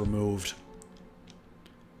what was removed.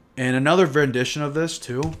 And another rendition of this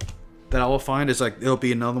too that I will find is like it'll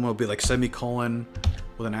be another one will be like semicolon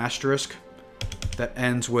with an asterisk that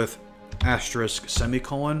ends with asterisk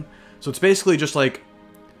semicolon. So it's basically just like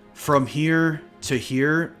from here to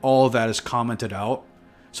here, all of that is commented out.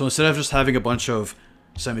 So instead of just having a bunch of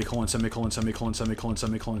semicolon, semicolon, semicolon, semicolon,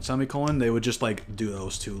 semicolon, semicolon, they would just like do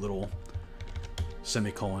those two little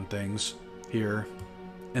semicolon things here.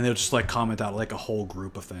 And they'll just like comment out like a whole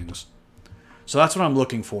group of things. So that's what I'm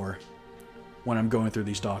looking for when I'm going through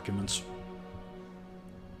these documents.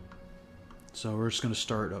 So we're just going to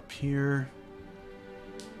start up here.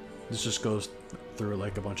 This just goes through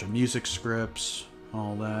like a bunch of music scripts,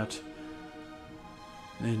 all that.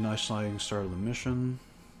 And nice sliding start of the mission.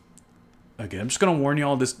 Again, I'm just going to warn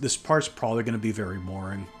y'all, this part's probably going to be very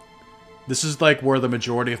boring. This is like where the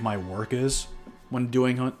majority of my work is when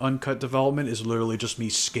doing Uncut development, is literally just me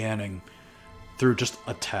scanning through just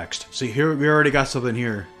a text. See, here we already got something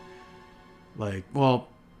here. Like, well,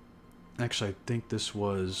 actually, I think this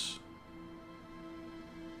was...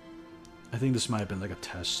 I think this might have been like a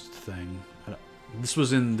test thing. This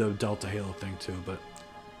was in the Delta Halo thing too, but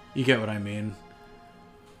you get what I mean.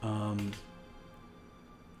 And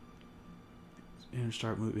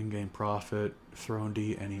start moving, gain profit, throw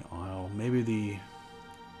D any aisle. Maybe the...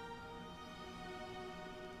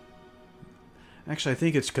 Actually, I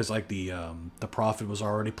think it's because like the Prophet was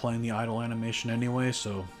already playing the idle animation anyway,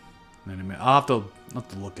 so I'll have to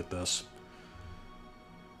look at this.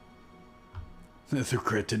 The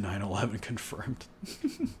grid to 9/11 confirmed.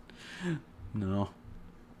 No,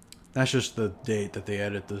 that's just the date that they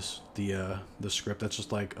edit the script. That's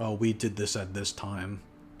just like, oh, we did this at this time.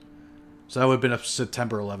 So that would have been up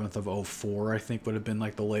September 11th of 04, I think would have been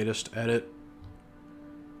like the latest edit.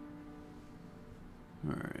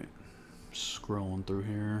 Alright. Scrolling through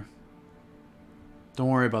here. Don't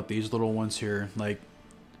worry about these little ones here. Like,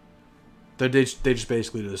 they just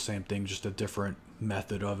basically do the same thing, just a different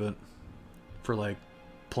method of it. For, like,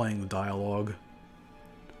 playing the dialogue.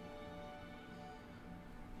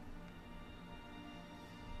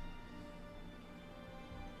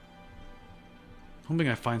 Hoping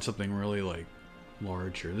I find something really, like,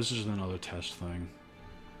 large here. This is another test thing.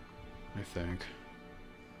 I think.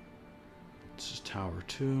 This is Tower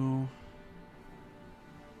 2.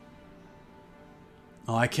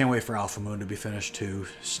 Oh, I can't wait for Alpha Moon to be finished too.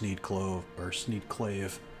 Sneed Clave.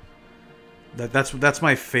 That's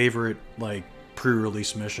my favorite, like,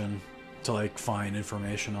 pre-release mission to, like, find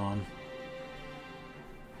information on.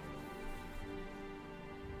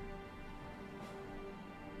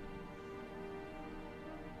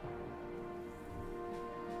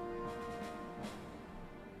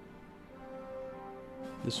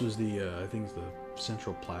 This was the, I think it's the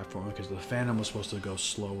central platform, because the Phantom was supposed to go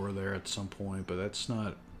slower there at some point, but that's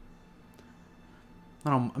not...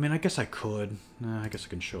 I mean, I guess I could. I guess I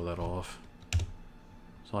can show that off.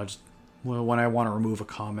 So I just... Well, when I want to remove a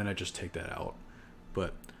comment, I just take that out.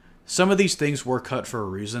 But some of these things were cut for a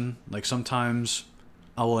reason. Like, sometimes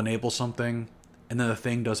I will enable something, and then the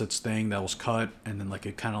thing does its thing that was cut, and then, like,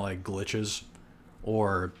 it kind of, like, glitches,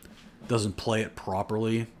 or doesn't play it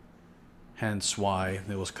properly. Hence why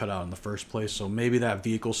it was cut out in the first place. So maybe that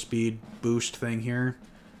vehicle speed boost thing here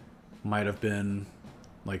might have been,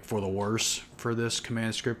 like, for the worse for this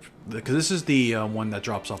command script. Because this is the one that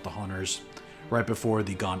drops off the hunters right before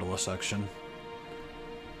the gondola section.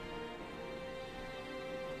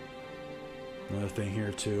 Another thing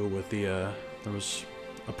here too with the, there was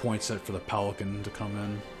a point set for the Pelican to come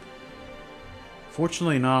in.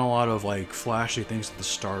 Fortunately, not a lot of, like, flashy things at the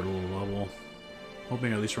start of the level.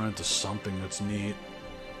 Hoping at least run into something that's neat.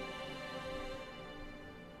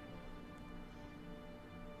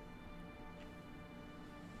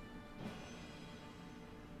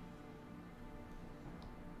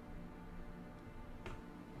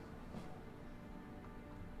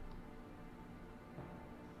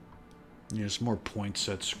 Yeah, some more point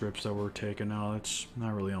set scripts that were taken out. That's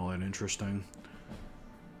not really all that interesting.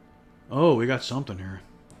 Oh, we got something here.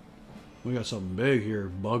 We got something big here.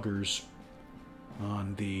 Buggers.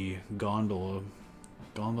 On the Gondola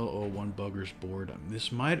 01 Buggers board.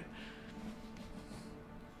 This might...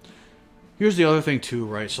 Here's the other thing too,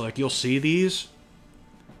 right? So, like, you'll see these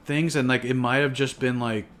things, and, like, it might have just been,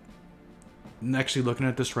 like... I'm actually looking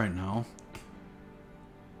at this right now.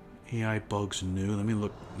 AI bugs new. Let me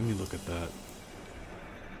look at that.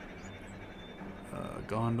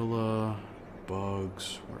 Gondola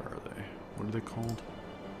bugs. Where are they? What are they called?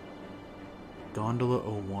 Gondola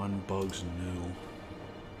 01 bugs new.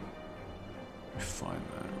 Let me find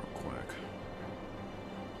that real quick.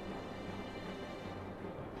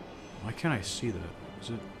 Why can't I see that?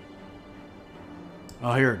 Is it?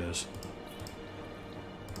 Oh, here it is.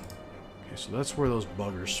 Okay, so that's where those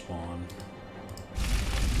buggers spawn.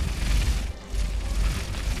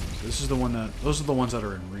 So this is the one that... Those are the ones that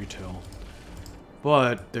are in retail.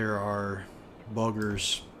 But there are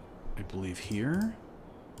buggers, I believe, here.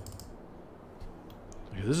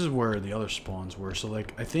 Okay, this is where the other spawns were. So,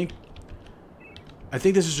 like, I think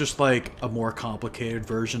this is just, like, a more complicated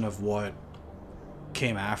version of what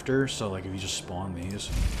came after. So, like, if you just spawn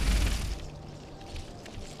these.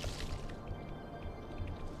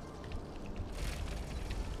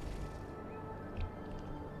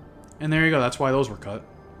 And there you go. That's why those were cut.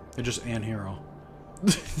 They're just an hero.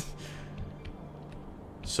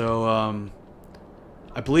 So,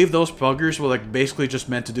 I believe those buggers were, like, basically just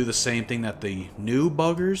meant to do the same thing that the new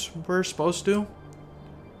buggers were supposed to.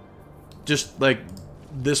 Just, like,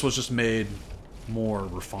 this was just made more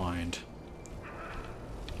refined.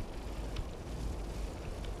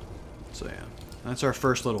 So, yeah. That's our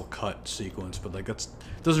first little cut sequence, but, like, that's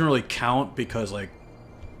doesn't really count because, like,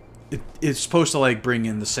 it's supposed to, like, bring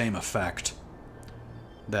in the same effect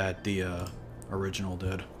that the original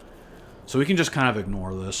did. So we can just kind of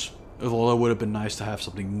ignore this. Although it would have been nice to have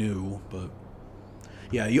something new, but...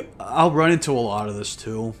 Yeah, I'll run into a lot of this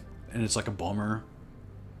too, and it's like a bummer.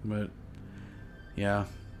 But, yeah.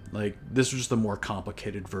 Like, this was just a more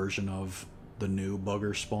complicated version of the new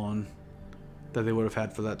bugger spawn that they would have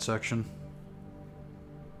had for that section.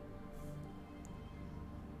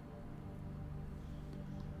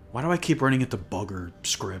 Why do I keep running into bugger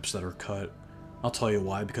scripts that are cut? I'll tell you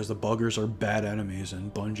why, because the buggers are bad enemies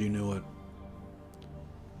and Bungie knew it.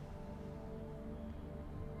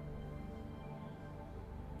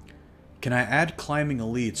 Can I add climbing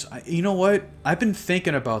elites? You know what? I've been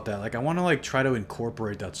thinking about that. Like, I want to, like, try to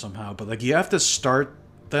incorporate that somehow. But, like, you have to start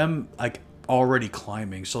them, like, already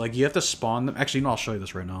climbing. So, like, you have to spawn them. Actually, no, I'll show you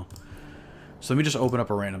this right now. So, let me just open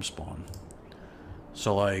up a random spawn.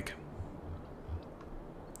 So, like,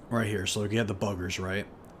 right here. So, like, you have the buggers, right?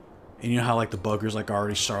 And you know how, like, the buggers, like,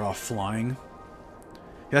 already start off flying?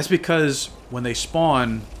 That's because when they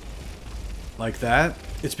spawn like that,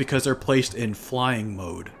 it's because they're placed in flying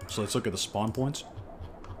mode. So let's look at the spawn points.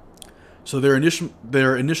 So their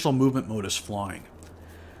initial movement mode is flying.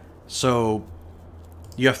 So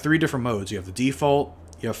you have 3 different modes. You have the default,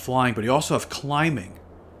 you have flying, but you also have climbing.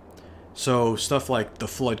 So stuff like the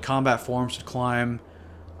flood combat forms to climb.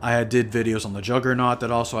 I did videos on the Juggernaut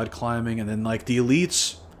that also had climbing, and then like the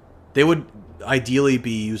elites, they would ideally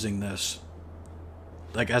be using this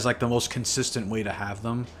like as like the most consistent way to have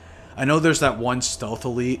them. I know there's that one stealth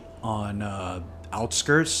elite on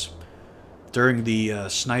Outskirts during the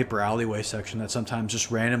sniper alleyway section that sometimes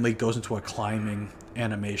just randomly goes into a climbing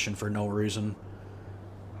animation for no reason.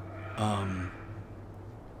 I've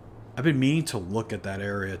been meaning to look at that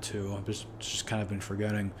area too. I've just kind of been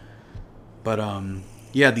forgetting. But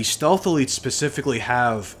yeah, the stealth elites specifically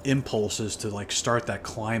have impulses to like start that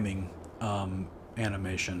climbing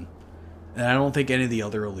animation, and I don't think any of the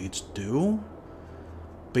other elites do.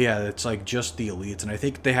 But yeah, it's like just the elites, and I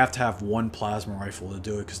think they have to have 1 plasma rifle to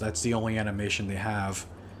do it, because that's the only animation they have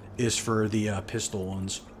is for the pistol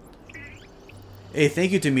ones. Hey,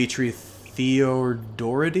 thank you, Dimitri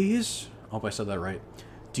Theodorides. I hope I said that right.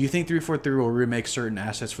 Do you think 343 will remake certain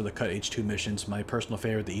assets for the Cut H2 missions? My personal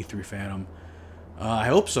favorite, the E3 Phantom. I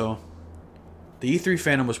hope so. The E3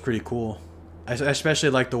 Phantom was pretty cool. I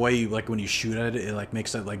especially like the way you, like when you shoot at it, it like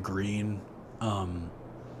makes that like green,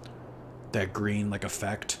 like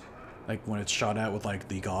effect, like when it's shot at with like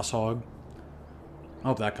the Gauss Hog. I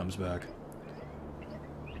hope that comes back.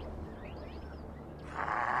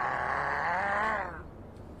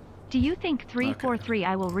 Do you think 343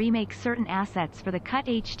 I will remake certain assets for the Cut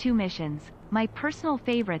H2 missions? My personal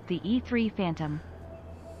favorite, the E3 Phantom.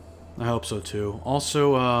 I hope so too.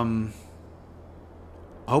 Also, I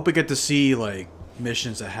hope we get to see like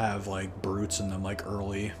missions that have like brutes in them like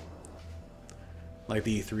early, like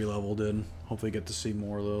the E3 level did. Hopefully get to see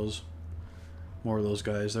more of those. More of those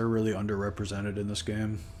guys. They're really underrepresented in this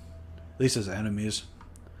game. At least as enemies.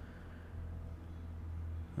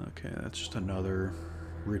 Okay, that's just another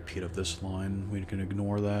repeat of this line. We can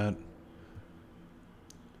ignore that.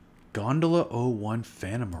 Gondola 01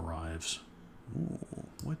 Phantom arrives. Ooh,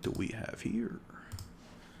 what do we have here?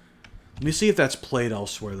 Let me see if that's played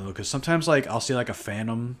elsewhere though, because sometimes like I'll see like a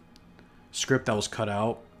Phantom script that was cut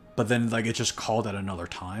out, but then like it's just called at another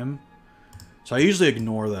time. So I usually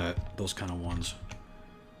ignore those kind of ones.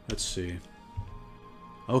 Let's see.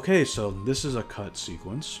 Okay, so this is a cut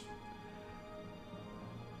sequence.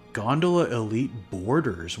 Gondola elite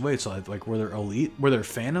boarders. Wait, so like were there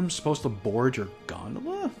Phantoms supposed to board your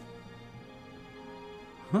gondola?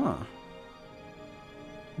 Huh.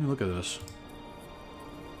 Let me look at this.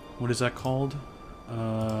 What is that called?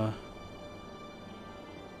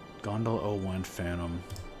 Gondola 01 Phantom.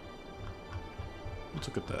 Let's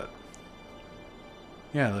look at that.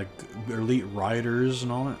 Yeah, like elite riders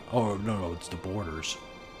and all that. Oh, no, it's the boarders.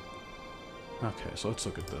 Okay, so let's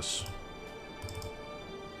look at this.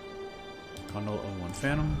 Gondola 01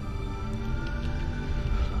 Phantom.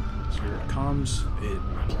 So here it comes. It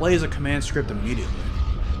plays a command script immediately.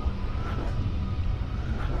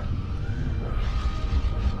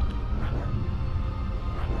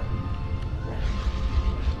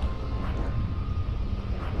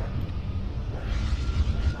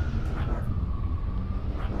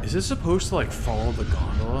 Is it supposed to like follow the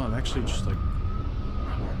gondola? I'm actually just like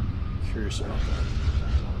curious about that.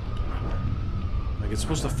 Like it's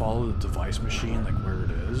supposed to follow the device machine like where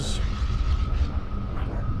it is.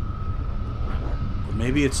 Or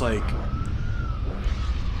maybe it's like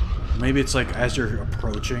as you're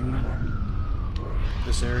approaching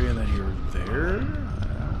this area then you're there?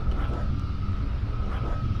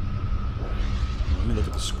 Let me look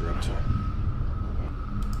at the script.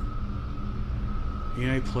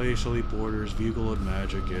 EA Place, Elite Borders, Bugle and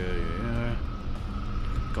Magic, yeah.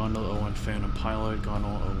 Gondola 01 Phantom Pilot,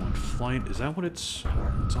 Gondola 01 Flight. Is that what it's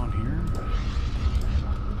on here?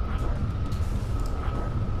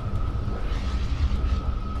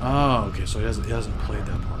 Oh, okay, so he hasn't played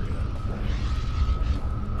that part yet.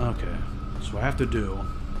 Okay, so I have to do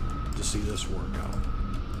to see this work out.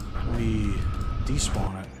 We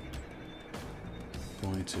despawn it.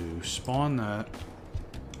 Going to spawn that,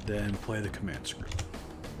 then play the command script.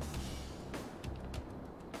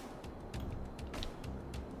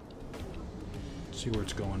 See where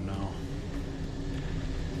it's going now.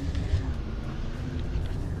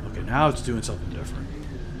 Okay, now it's doing something different.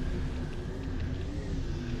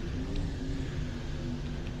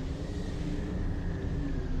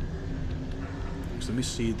 So let me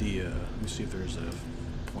see if there's a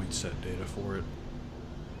point set data for it.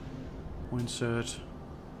 Point set,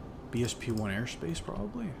 BSP-1 airspace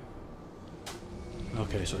probably.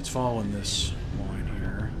 Okay, so it's following this line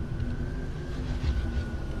here.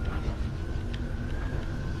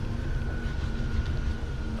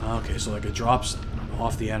 Okay, so like it drops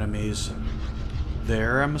off the enemies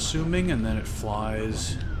there, I'm assuming, and then it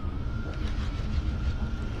flies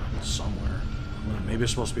somewhere. Maybe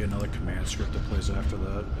it's supposed to be another command script that plays after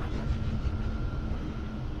that.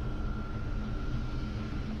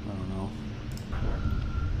 I don't know.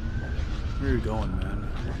 Where are you going, man?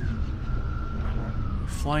 You're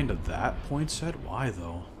flying to that point set? Why,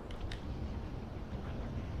 though?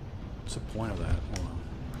 What's the point of that? Hold on.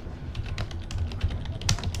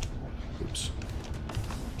 Oops.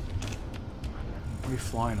 What are you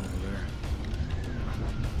flying over there?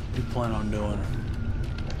 What do you plan on doing?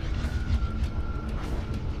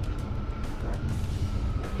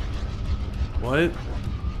 What?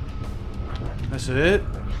 That's it?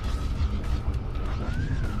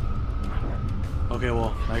 Okay,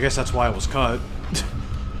 well, I guess that's why it was cut.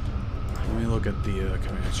 Let me look at the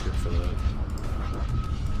command script for that.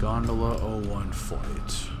 Gondola 01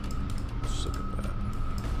 flight. Let's look at that.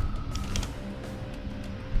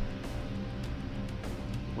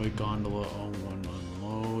 Wait, Gondola 01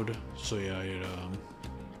 unload. So yeah,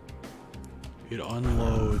 it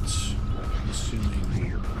unloads,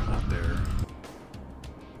 assuming not there.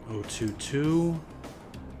 022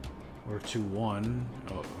 or 21.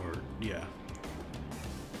 Oh, or yeah.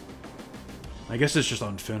 I guess it's just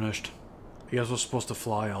unfinished. You guys were supposed to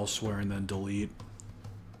fly elsewhere and then delete.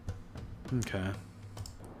 Okay.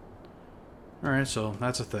 Alright, so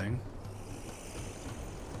that's a thing.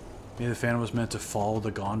 Maybe the Phantom was meant to follow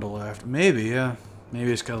the gondola after. Maybe, yeah.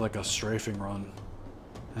 Maybe it's got like a strafing run.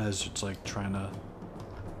 As it's like trying to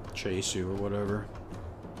chase you or whatever.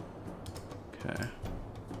 Okay.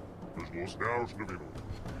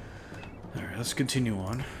 Alright, let's continue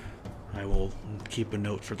on. I will keep a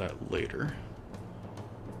note for that later.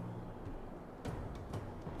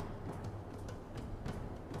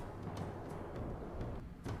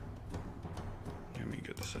 Let me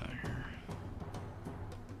get this out of here.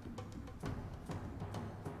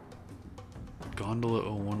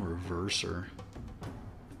 Gondola 01 reverser.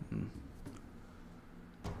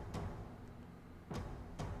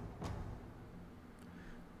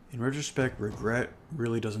 In retrospect, Regret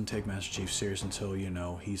really doesn't take Master Chief serious until, you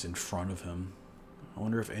know, he's in front of him. I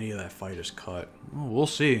wonder if any of that fight is cut. Oh, we'll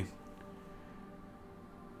see.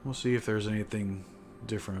 We'll see if there's anything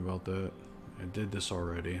different about that. I did this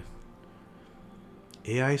already.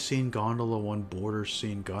 AI seen Gondola 1 borders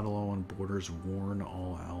seen Gondola 1 borders warn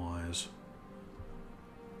all allies.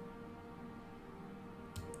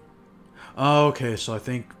 Oh, okay, so I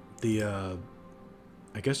think the,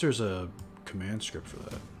 I guess there's a command script for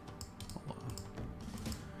that. Hold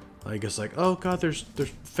on. I guess like, oh god, there's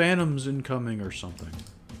phantoms incoming or something.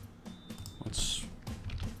 Let's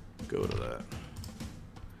go to that.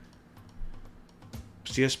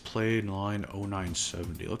 CS played line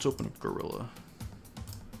 0970. Let's open up Gorilla.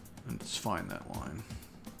 And let's find that line.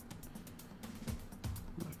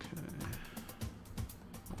 Okay.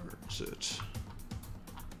 Where is it?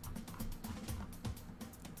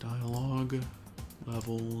 Dialogue,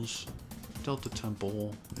 levels, Delta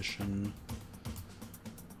Temple, mission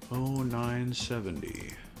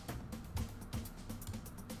 0970.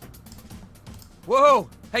 Whoa!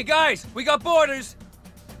 Hey guys, we got borders!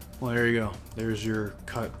 Well, there you go. There's your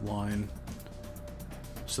cut line.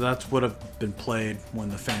 So that's would have been played when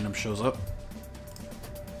the Phantom shows up.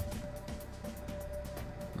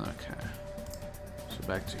 Okay. So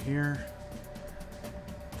back to here.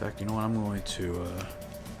 In fact, you know what? I'm going to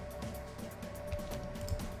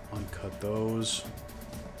uncut those.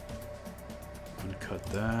 Uncut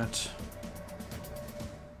that.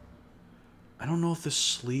 I don't know if this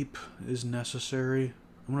sleep is necessary.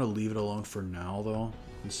 I'm going to leave it alone for now, though,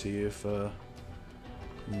 and see if it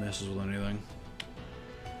messes with anything.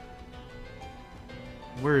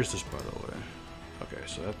 Where is this, by the way? Okay,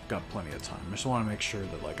 so I've got plenty of time. I just want to make sure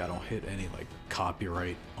that, like, I don't hit any, like,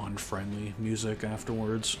 copyright unfriendly music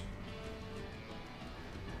afterwards.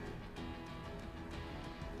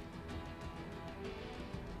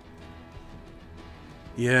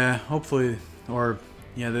 Yeah, hopefully, or,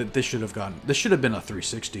 yeah, this should have been a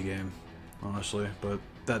 360 game, honestly, but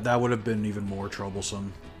that would have been even more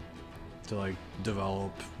troublesome to, like,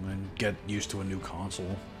 develop and get used to a new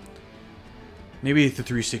console. Maybe the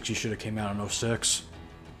 360 should have came out in 06.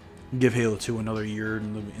 Give Halo 2 another year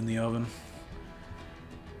in the oven.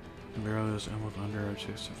 Barely was with under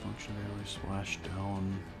artistic function barely splashed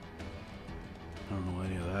down. I don't know what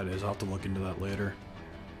any of that is. I'll have to look into that later.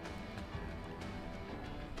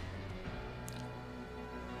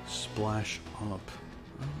 Splash up.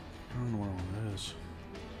 I don't know what all that is.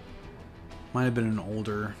 Might have been an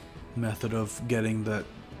older method of getting that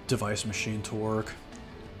device machine to work.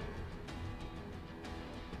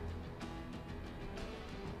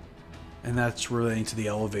 And that's relating to the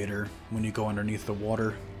elevator when you go underneath the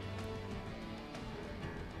water.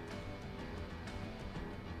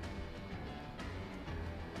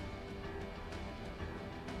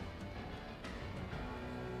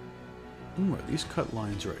 Ooh, are these cut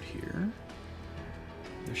lines right here?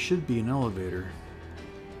 There should be an elevator.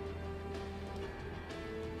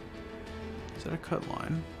 Is that a cut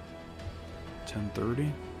line?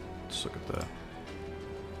 1030? Let's look at that.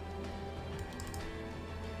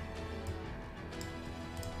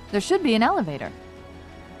 There should be an elevator.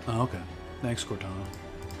 Oh, okay. Thanks, Cortana.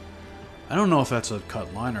 I don't know if that's a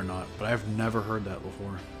cut line or not, but I've never heard that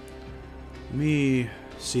before. Let me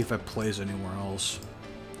see if it plays anywhere else.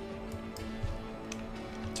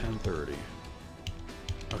 10:30.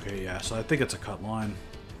 Okay, yeah, so I think it's a cut line.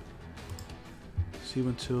 See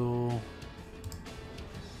until...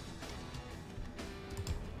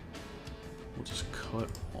 We'll just cut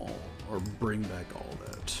all, or bring back all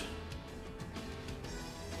that.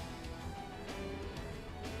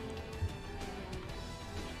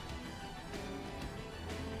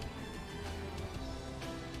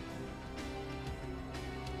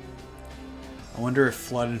 I wonder if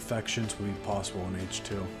flood infections would be possible in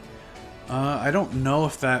H2. I don't know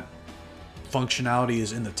if that functionality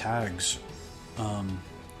is in the tags.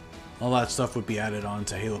 All that stuff would be added on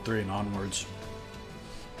to Halo 3 and onwards.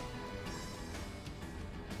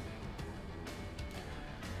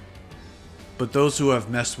 But those who have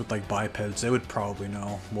messed with like bipeds, they would probably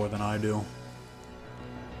know more than I do.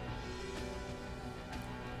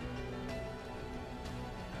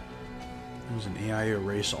 There's an AI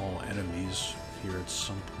erase all enemies here at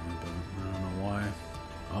some point, but I don't know why.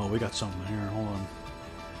 Oh, we got something here. Hold on.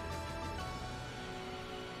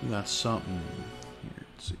 We got something here.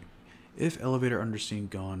 Let's see. If elevator under scene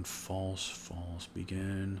gone, false, false.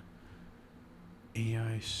 Begin.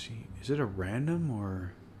 AI scene. Is it a random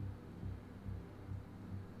or...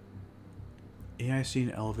 AI scene,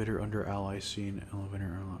 elevator under ally scene,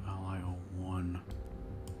 elevator ally 01.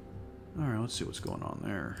 Alright, let's see what's going on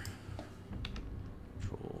there.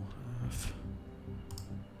 Control F.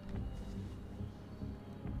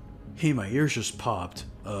 Hey, my ears just popped.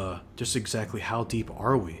 Just exactly how deep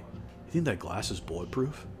are we? You think that glass is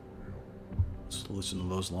bulletproof? Let's listen to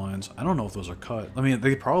those lines. I don't know if those are cut. I mean,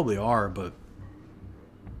 they probably are, but...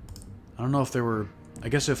 I don't know if they were... I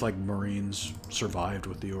guess if, like, Marines survived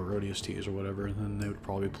with the ODSTs or whatever, then they would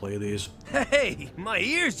probably play these. Hey, my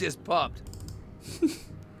ears just popped.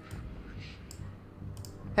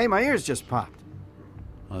 Hey, my ears just popped.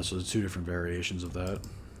 So there's two different variations of that.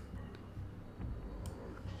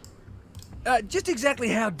 Just exactly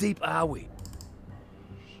how deep are we?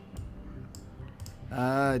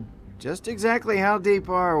 Just exactly how deep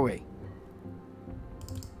are we?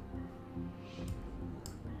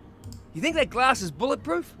 You think that glass is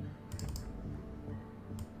bulletproof?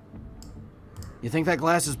 You think that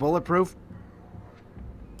glass is bulletproof?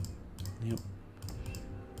 Yep.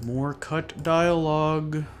 More cut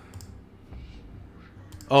dialogue.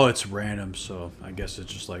 Oh, it's random, so I guess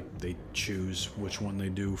it's just like they choose which one they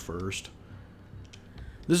do first.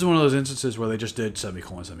 This is one of those instances where they just did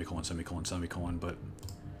semicolon, semicolon, semicolon, semicolon, but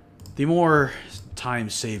the more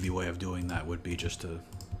time-savvy way of doing that would be just to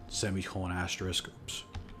semicolon asterisk. Oops.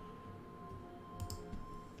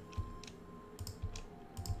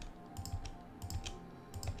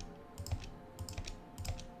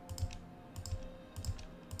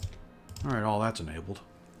 Alright, all that's enabled.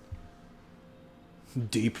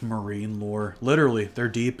 Deep marine lore. Literally, they're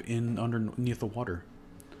deep in underneath the water.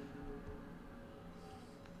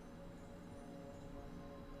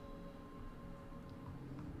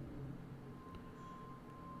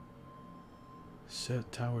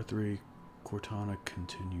 Set Tower 3, Cortana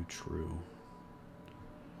continue true.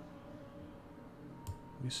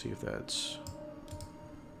 Let me see if that's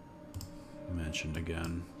mentioned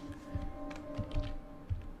again.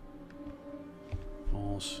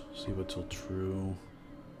 False. See what's all true.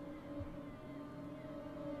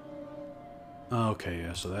 Okay,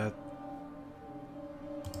 yeah, so that...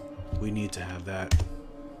 we need to have that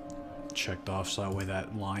checked off so that way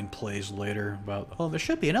that line plays later about, oh, there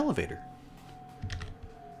should be an elevator.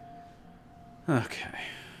 Okay.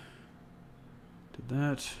 Did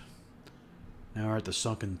that. Now we're at the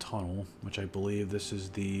sunken tunnel, which I believe this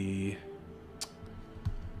is the...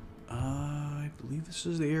 I believe this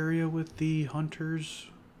is the area with the hunters.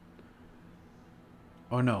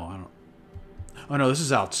 Oh no, I don't... oh no, this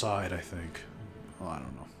is outside, I think. Well, I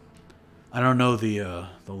don't know. I don't know the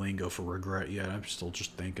lingo for regret yet. I'm still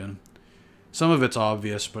just thinking. Some of it's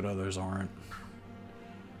obvious, but others aren't.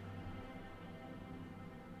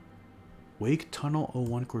 Wake Tunnel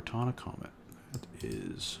 01 Cortana Comet. That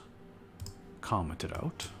is commented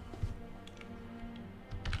out.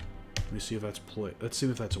 Let me see if that's let's see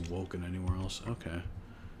if that's awoken anywhere else. Okay.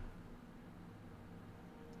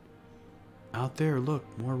 Out there, look,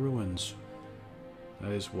 more ruins.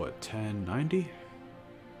 That is what, 1090?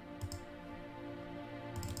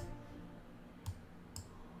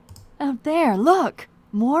 Out there, look!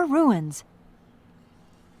 More ruins.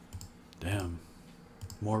 Damn.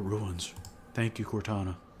 More ruins. Thank you,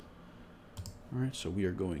 Cortana. Alright, so we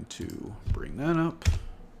are going to bring that up.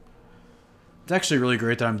 It's actually really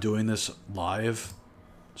great that I'm doing this live.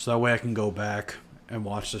 So that way I can go back and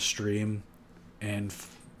watch the stream and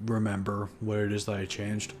remember what it is that I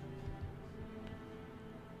changed.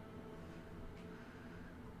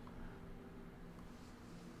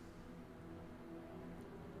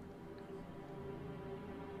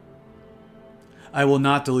 I will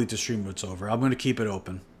not delete the stream when it's over. I'm going to keep it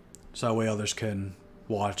open. So that way others can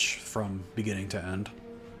watch from beginning to end.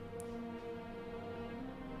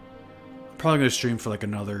 Probably going to stream for like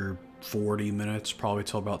another 40 minutes. Probably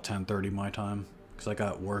till about 10:30 my time. Because I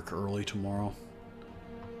got work early tomorrow.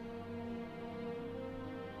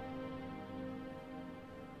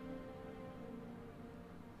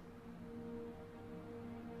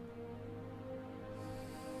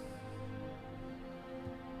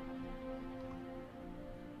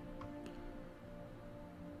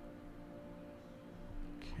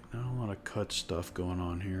 Not a lot of cut stuff going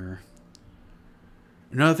on here.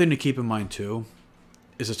 Another thing to keep in mind too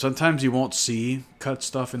is that sometimes you won't see cut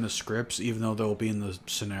stuff in the scripts even though they'll be in the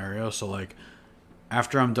scenario. So like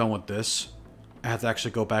after I'm done with this, I have to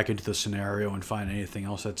actually go back into the scenario and find anything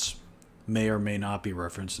else that's may or may not be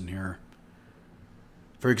referenced in here.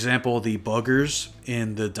 For example, the buggers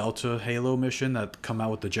in the Delta Halo mission that come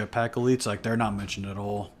out with the jetpack elites, like they're not mentioned at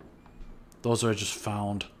all. Those are just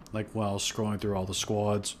found like while scrolling through all the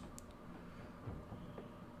squads.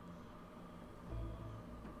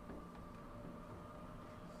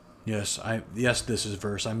 Yes, this is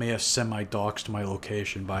verse. I may have semi-doxed my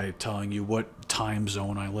location by telling you what time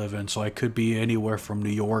zone I live in, so I could be anywhere from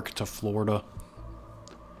New York to Florida.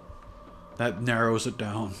 That narrows it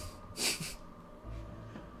down.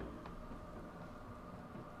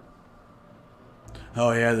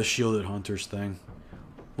 Oh yeah, the shielded hunters thing.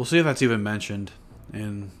 We'll see if that's even mentioned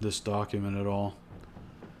in this document at all.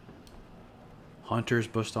 Hunters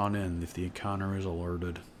bust on in if the encounter is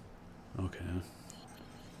alerted. Okay.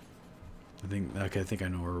 I think I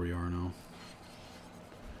know where we are now.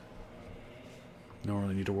 Don't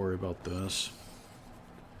really need to worry about this.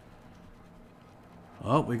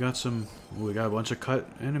 Oh, we got a bunch of cut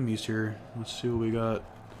enemies here. Let's see what we got.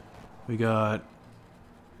 We got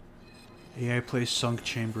AI place sunk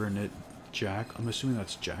chamber in it. I'm assuming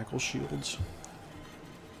that's jackal shields.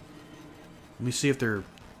 Let me see if they're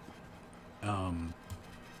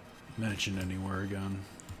mentioned anywhere again.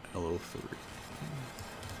 Hello 3.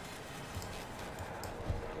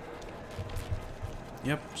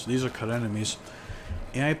 Yep, so these are cut enemies.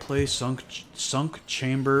 AI play sunk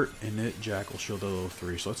chamber init jackal shield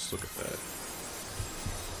 03. So let's look at that.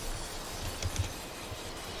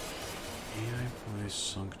 AI play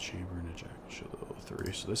sunk chamber init jackal shield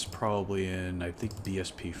 03. So this is probably in, I think,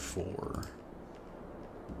 BSP 4.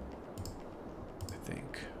 I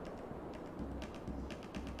think.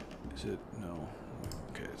 Is it? No.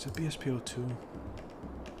 Okay, is it BSP 02?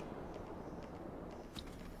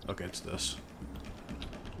 Okay, it's this.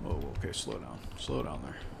 Whoa, okay, slow down. Slow down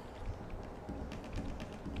there.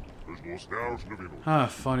 Ah,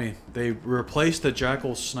 funny. They replaced the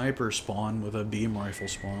Jackal sniper spawn with a beam rifle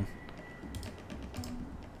spawn.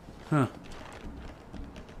 Huh.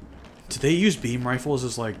 Did they use beam rifles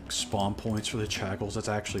as, like, spawn points for the Jackals? That's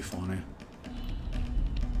actually funny.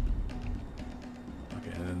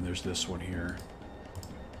 Okay, and then there's this one here.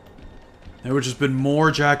 There would just been more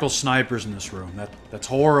Jackal snipers in this room. That's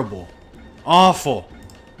horrible. Awful.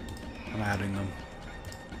 I'm adding them.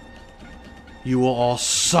 You will all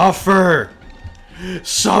suffer!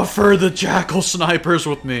 Suffer the Jackal snipers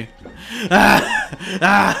with me! And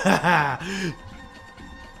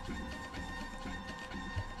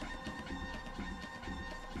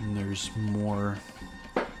there's more...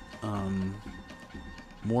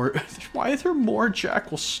 more... Why are there more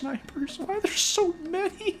Jackal snipers? Why are there so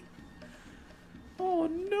many? Oh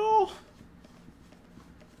no!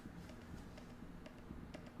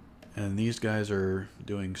 And these guys are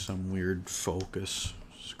doing some weird focus.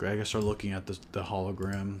 So I guess they're looking at the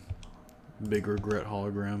hologram. Big regret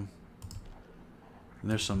hologram. And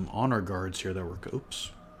there's some honor guards here that were...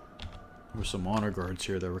 Oops. There's some honor guards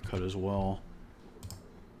here that were cut as well.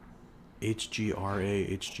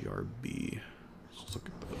 HGRA, HGRB. Let's look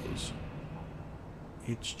at those.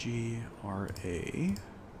 HGRA.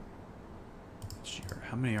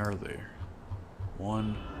 How many are there?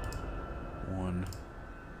 One.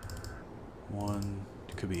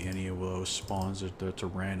 It could be any of those spawns. It's a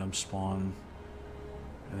random spawn.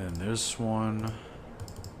 And then this one.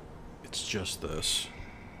 It's just this.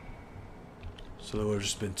 So there would have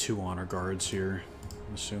just been 2 honor guards here.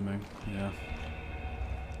 I'm assuming. Yeah.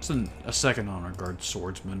 It's a second honor guard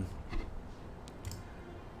swordsman.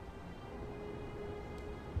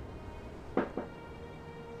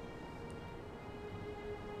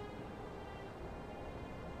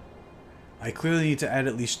 I clearly need to add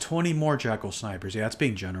at least 20 more Jackal snipers. Yeah, that's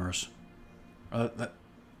being generous.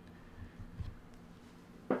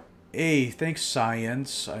 Hey, thanks,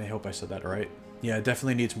 Science. I hope I said that right. Yeah, it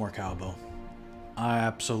definitely needs more cowbell. I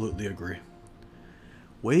absolutely agree.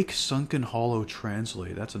 Wake Sunken Hollow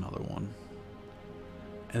Translate. That's another one.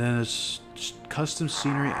 And then there's just custom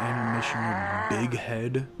scenery animation of Big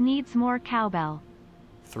Head. Needs more cowbell.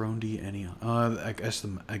 Throne D any. I guess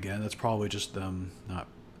them again. That's probably just them not.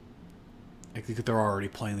 I think they're already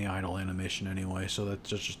playing the idle animation anyway, so that's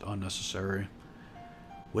just unnecessary.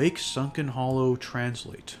 Wake Sunken Hollow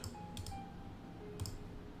Translate.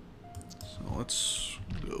 So let's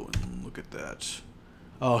go and look at that.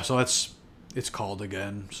 Oh, so it's called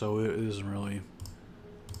again, so it isn't really.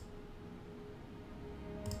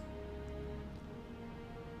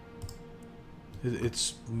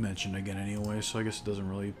 It's mentioned again anyway, so I guess it doesn't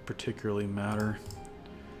really particularly matter.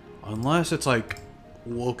 Unless it's like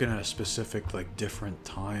woken at a specific, like, different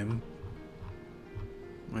time.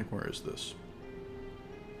 Like, where is this?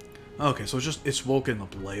 Okay, so it's woken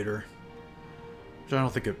up later. Which I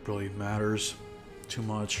don't think it really matters too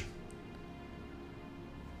much.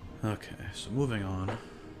 Okay, so moving on.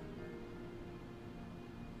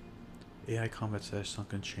 AI combat says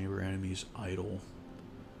sunken chamber enemies idle.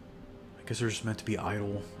 I guess they're just meant to be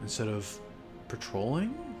idle instead of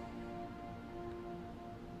patrolling?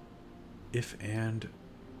 If and...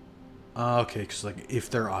 okay, because like, if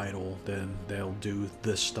they're idle, then they'll do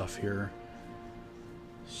this stuff here.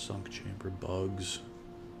 Sunk chamber bugs.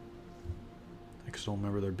 I still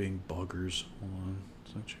remember there being buggers. Hold on.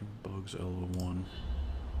 Sunk chamber bugs, LO1.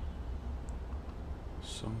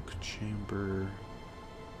 Sunk chamber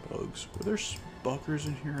bugs. Were there buggers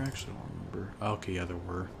in here? Actually, I don't remember. Okay, yeah, there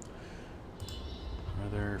were. Are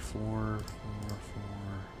there 4?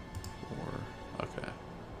 Okay.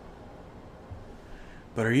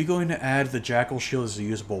 But are you going to add the Jackal Shield as a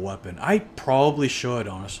usable weapon? I probably should,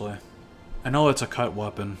 honestly. I know it's a cut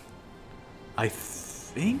weapon. I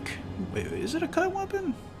think... Wait, is it a cut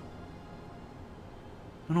weapon?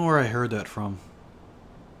 I don't know where I heard that from.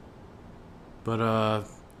 But,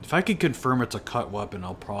 if I could confirm it's a cut weapon,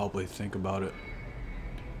 I'll probably think about it.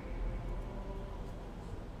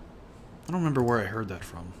 I don't remember where I heard that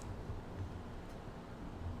from.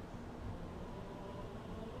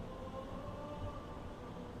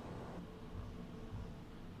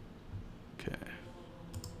 Okay.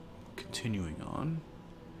 Continuing on.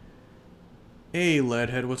 Hey,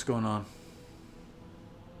 Leadhead, what's going on?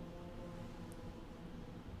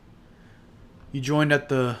 You joined at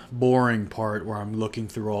the boring part where I'm looking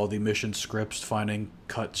through all the mission scripts, finding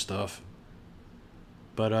cut stuff.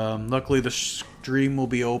 But luckily the stream will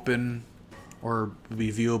be open or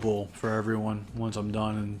be viewable for everyone once I'm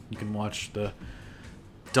done, and you can watch the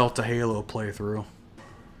Delta Halo playthrough.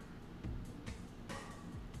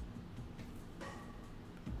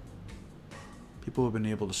 People have been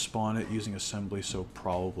able to spawn it using assembly, so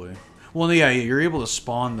probably. Well, yeah, you're able to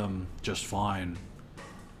spawn them just fine.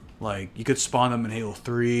 Like, you could spawn them in Halo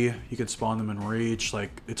 3, you could spawn them in Reach,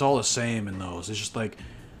 like, it's all the same in those. It's just like,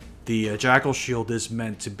 the Jackal Shield is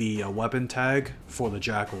meant to be a weapon tag for the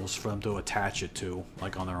Jackals, for them to attach it to,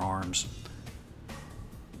 like, on their arms.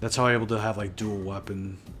 That's how I'm able to have like dual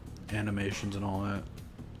weapon animations and all that.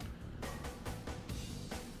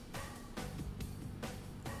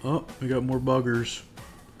 Oh, we got more buggers.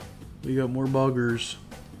 We got more buggers.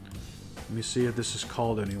 Let me see if this is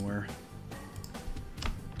called anywhere.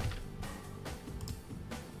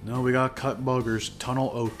 No, we got cut buggers. Tunnel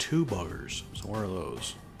O2 buggers. So where are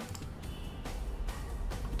those?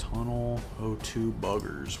 Tunnel O2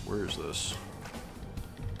 buggers. Where is this?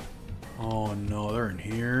 Oh no, they're in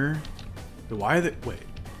here. Why are they? Wait.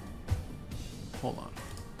 Hold on.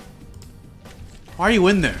 Why are you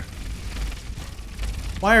in there?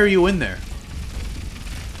 Why are you in there?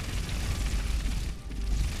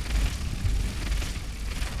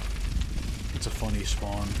 It's a funny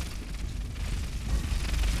spawn.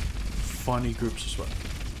 Funny groups of spawn.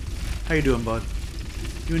 How you doing, bud?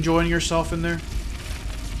 You enjoying yourself in there?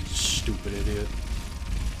 Stupid idiot.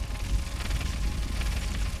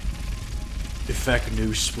 Effect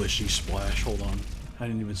new splishy splash. Hold on. I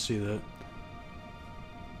didn't even see that.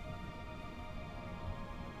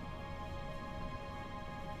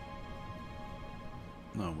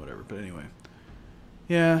 No, whatever. But anyway.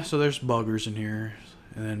 Yeah, so there's buggers in here.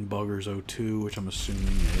 And then buggers O2, which I'm assuming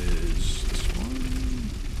is this one.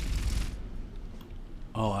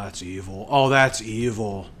 Oh, that's evil. Oh, that's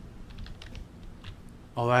evil.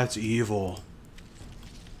 Oh, that's evil.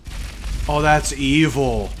 Oh, that's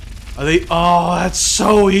evil. Are they? Oh, that's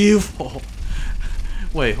so evil.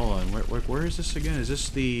 Wait, hold on. Where is this again? Is this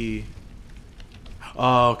the?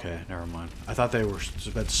 Oh, okay. Never mind. I thought they were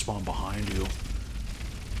about to spawn behind you.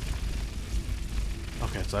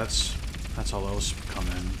 Okay, so that's how those come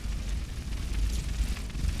in.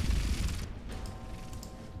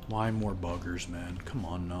 Why more buggers, man? Come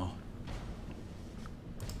on now.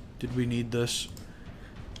 Did we need this?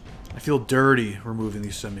 I feel dirty removing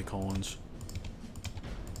these semicolons.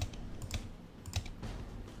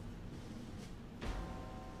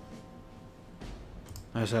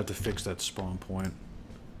 I just have to fix that spawn point.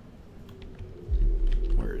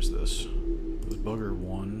 Where is this? It was bugger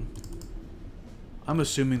 1. I'm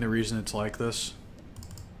assuming the reason it's like this,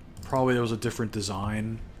 probably there was a different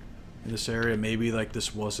design in this area. Maybe like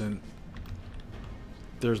this wasn't,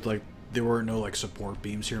 there's like, there weren't no like support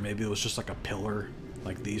beams here. Maybe it was just like a pillar,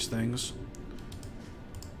 like these things.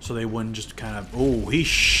 So they wouldn't just kind of, oh, he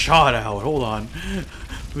shot out. Hold on.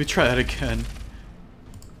 Let me try that again.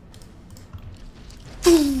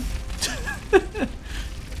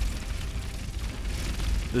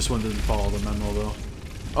 This one didn't follow the memo though.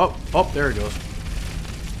 Oh, there it goes.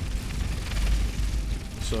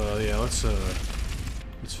 So yeah, let's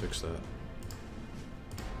fix that.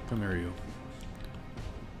 Come here, you.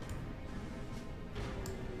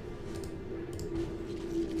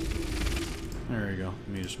 There we go. Let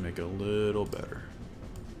me just make it a little better.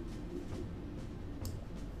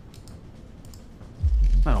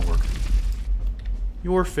 That'll work.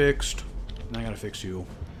 You're fixed. Now I gotta fix you.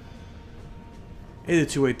 Hey, the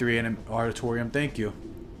 283 Auditorium, thank you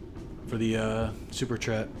for the super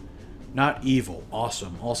chat. Not evil,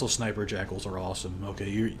 awesome. Also, sniper jackals are awesome.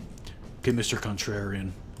 Okay, okay, Mr.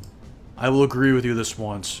 Contrarian. I will agree with you this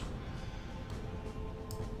once.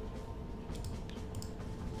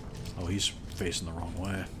 Oh, he's facing the wrong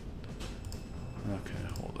way. Okay,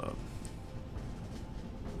 hold up.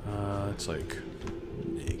 It's like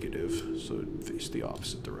negative, so face the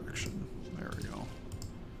opposite direction. There we go.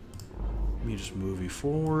 Let me just move you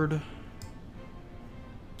forward.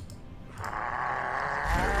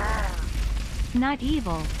 Not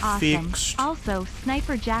evil, awesome. Fixed. Also,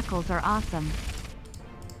 sniper jackals are awesome.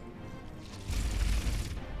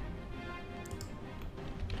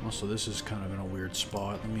 Also, this is kind of in a weird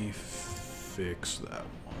spot. Let me fix that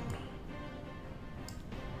one.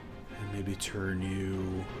 And maybe turn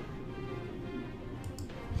you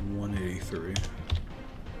 183.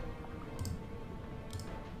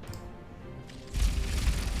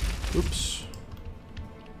 Oops.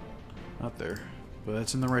 Not there. But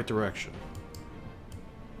that's in the right direction.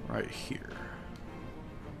 Right here.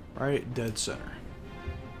 Right dead center.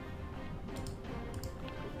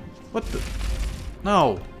 What the?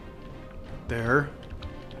 No! There.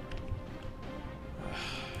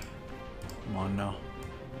 Come on now.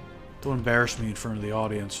 Don't embarrass me in front of the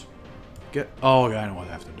audience. Oh, yeah, I know what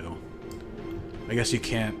I have to do. I guess you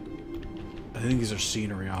can't. I think these are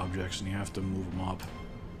scenery objects and you have to move them up.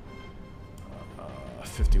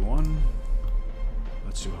 51.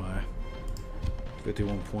 That's too high.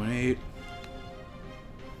 51.8.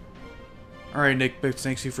 Alright, Nick,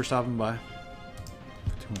 thanks you for stopping by.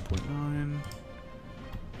 51.9.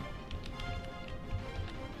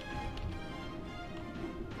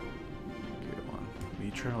 Okay, come on. Let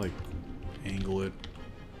me try to, like, angle it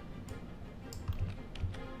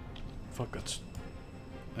fuck,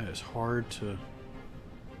 that is hard to...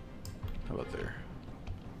 How about there?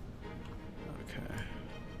 Okay.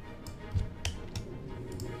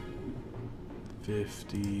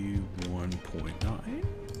 51.9.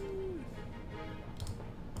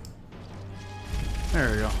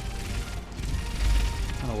 There we go.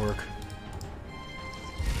 That'll work.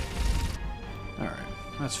 Alright,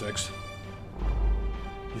 that's fixed.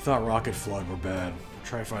 You thought Rocket Flood were bad.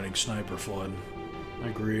 Try fighting Sniper Flood.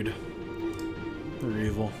 Agreed. They're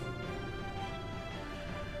evil.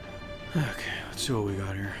 Okay, let's see what we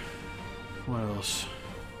got here. What else?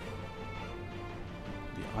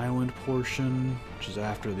 The island portion, which is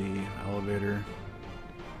after the elevator.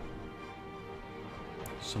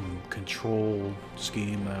 Some control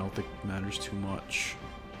scheme that I don't think matters too much.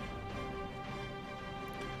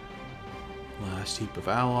 Last heap of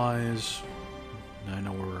allies. I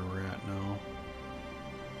know where we're at now.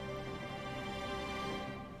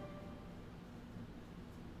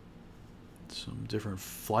 Some different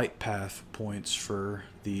flight path points for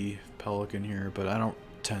the Pelican here, but I don't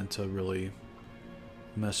tend to really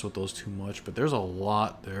mess with those too much. But there's a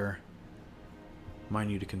lot there. Might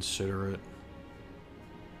need to consider it.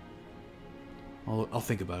 I'll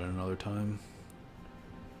think about it another time.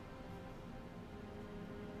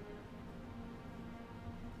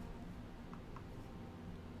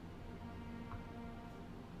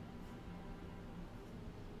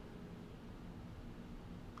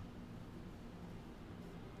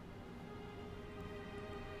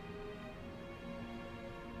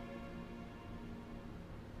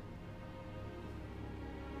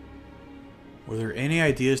 Were there any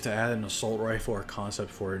ideas to add an assault rifle or concept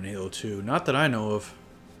for it in Halo 2? Not that I know of.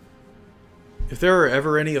 If there were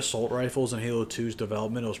ever any assault rifles in Halo 2's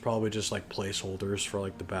development, it was probably just like placeholders for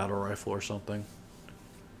like the battle rifle or something.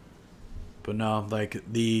 But no, like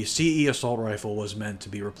the CE assault rifle was meant to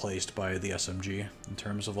be replaced by the SMG in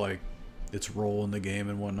terms of like its role in the game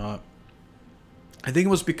and whatnot. I think it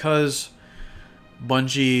was because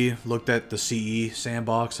Bungie looked at the CE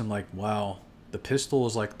sandbox and like, wow, the pistol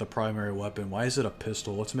is like the primary weapon. Why is it a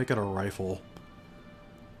pistol? Let's make it a rifle.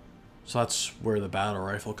 So that's where the battle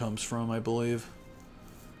rifle comes from, I believe.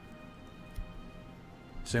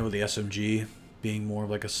 Same with the SMG being more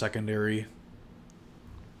like a secondary.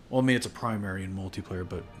 Well, I mean, it's a primary in multiplayer,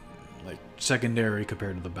 but like secondary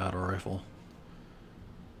compared to the battle rifle.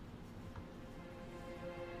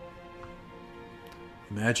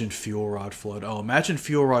 Imagine Fuel Rod Flood. Oh, imagine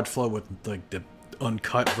Fuel Rod Flood with like the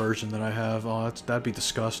uncut version that I have. Oh, that'd be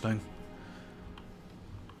disgusting.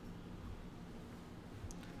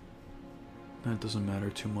 That doesn't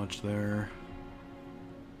matter too much there.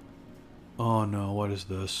 Oh no, what is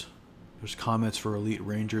this? There's comments for Elite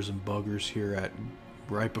Rangers and Buggers here at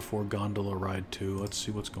right before Gondola Ride 2. Let's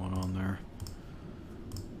see what's going on there.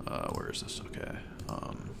 Where is this? Okay.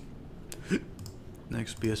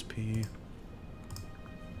 Next BSP.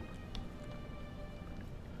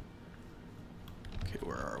 Okay,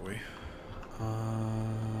 where are we?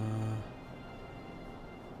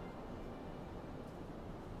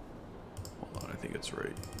 Hold on, I think it's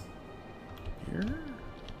right here.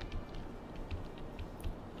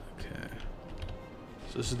 Okay.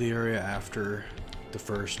 So this is the area after the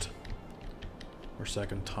first or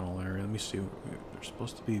second tunnel area. Let me see. There's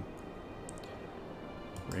supposed to be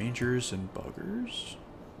Rangers and Buggers.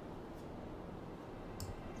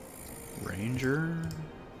 Ranger.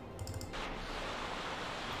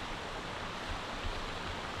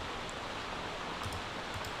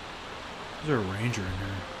 Is there a Ranger in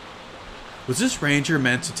here? Was this Ranger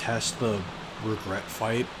meant to test the regret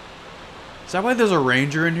fight? Is that why there's a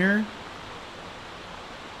Ranger in here?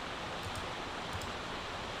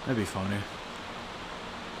 That'd be funny.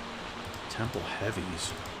 Temple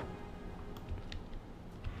Heavies.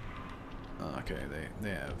 Oh, okay, they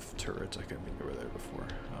have turrets. I couldn't think they were there before.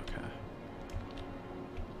 Okay.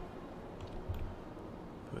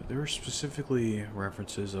 But there were specifically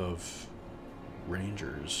references of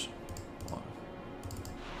Rangers. Hold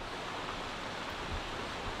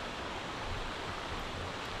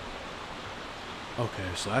on. Okay,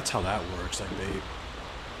 so that's how that works. Like they...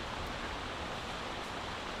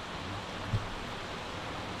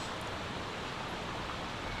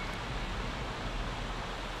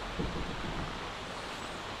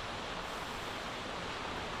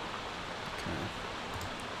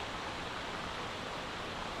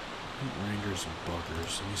 Rangers and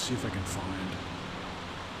Buggers. Let me see if I can find.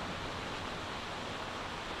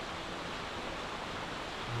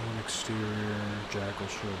 Exterior, Jackal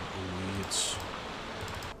Shield, Elites.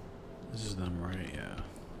 This is them, right? Yeah.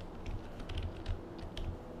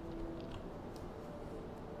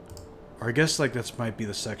 Or I guess like this might be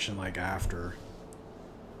the section like after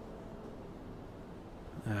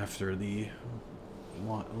the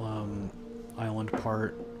island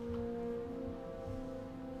part.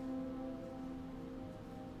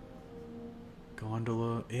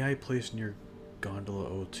 Gondola. AI placed near Gondola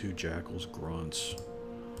O2 Jackal's grunts.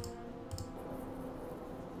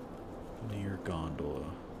 Near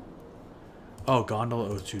Gondola. Oh, Gondola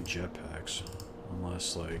O2 jetpacks.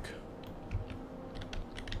 Unless, like...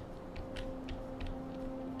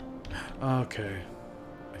 Okay.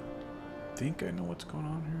 I think I know what's going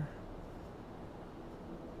on here.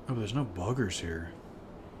 Oh, but there's no buggers here.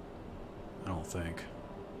 I don't think.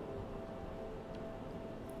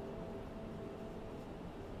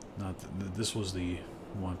 Not this was the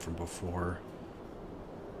one from before.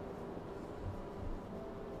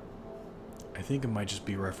 I think it might just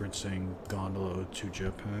be referencing Gondola O2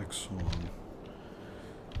 jetpacks. Hold on.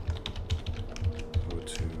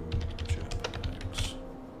 O2 jetpacks.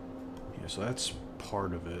 Yeah, so that's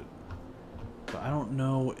part of it. But I don't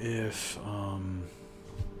know if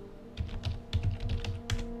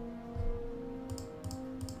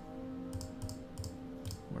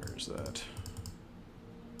where is that?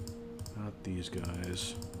 Not these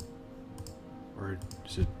guys. Or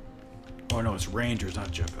is it... Oh no, it's Rangers,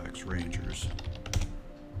 not jetpacks. Rangers.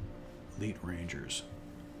 Elite Rangers.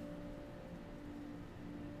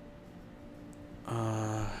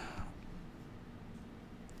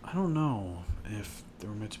 I don't know if there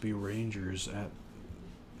were meant to be Rangers at...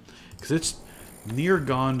 Because it's... Near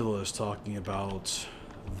Gondola is talking about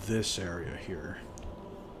this area here.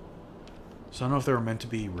 So I don't know if there were meant to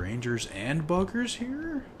be Rangers and buggers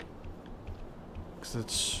here? Because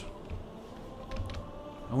it's...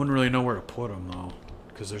 I wouldn't really know where to put them, though.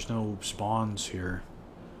 Because there's no spawns here.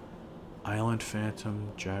 Island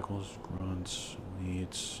Phantom, Jackals, Grunts,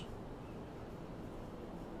 Elites.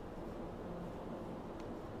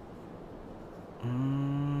 I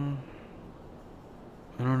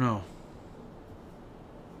don't know.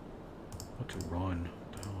 What to run?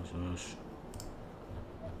 What the hell is this?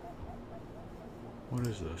 What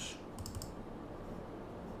is this?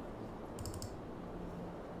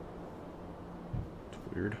 It's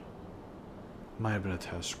weird. Might have been a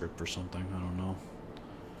test script or something. I don't know.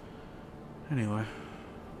 Anyway.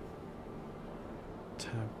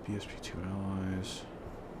 Tab BSP2 allies.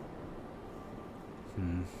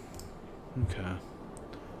 Okay.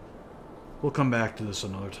 We'll come back to this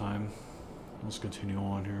another time. Let's continue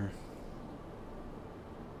on here.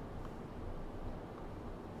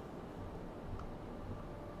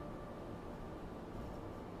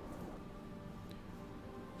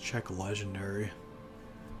 Check legendary.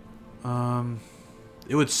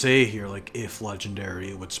 It would say here, like, if legendary,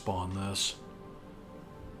 it would spawn this.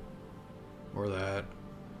 Or that.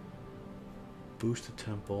 Boost the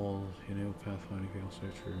temple, enable pathfinding, fail say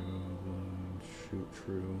true, shoot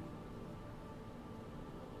true.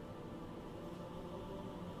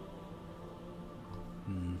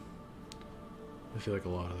 I feel like a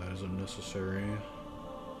lot of that is unnecessary.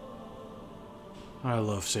 I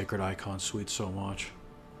love Sacred Icon Suite so much.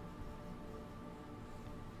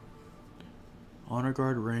 Honor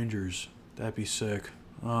Guard Rangers. That'd be sick.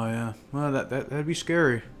 Oh yeah. Well, that'd be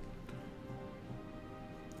scary.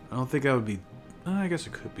 I don't think I would be... I guess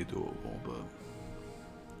it could be doable, but...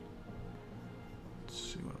 Let's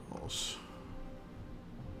see what else.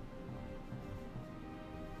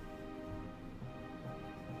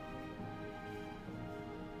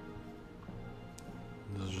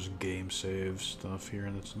 This is just game save stuff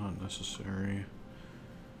here that's not necessary.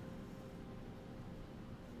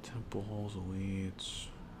 Temple Halls Elites.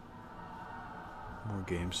 More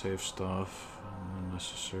game save stuff.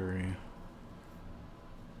 Unnecessary.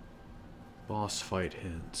 Boss fight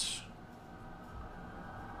hints.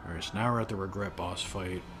 Alright, so now we're at the regret boss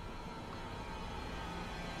fight.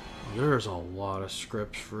 There's a lot of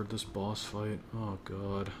scripts for this boss fight. Oh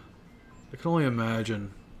god. I can only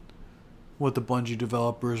imagine what the Bungie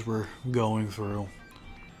developers were going through.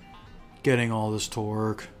 Getting all this to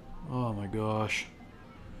work. Oh my gosh.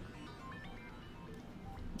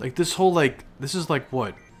 Like this whole, like, this is like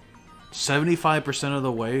what? 75% of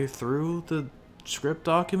the way through the script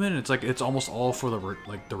document? It's like, it's almost all for the,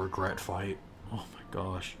 the regret fight. Oh my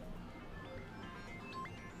gosh.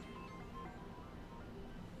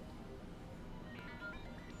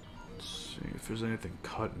 Let's see if there's anything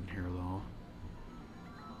cut in here though.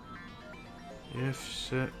 If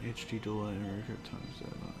set HD delay times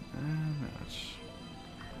that, and that's...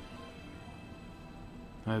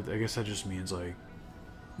 I guess that just means like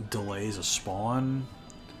delays a spawn.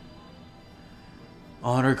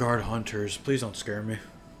 Honor Guard Hunters, please don't scare me.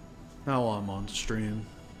 Not while I'm on stream.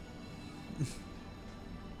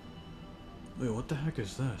 Wait, what the heck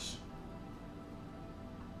is this?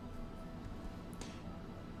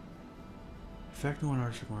 Effect one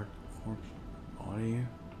archer mark corpse body.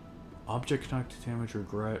 Object cannot damage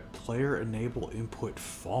regret. Player enable input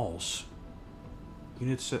false.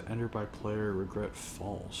 Unit set entered by player regret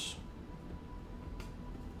false.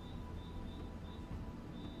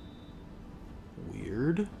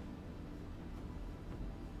 Weird.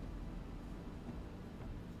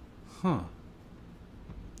 Huh.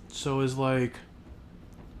 So is like...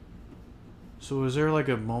 So is there like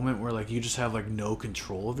a moment where like you just have like no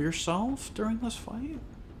control of yourself during this fight?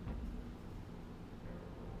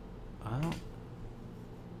 I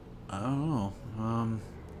don't know.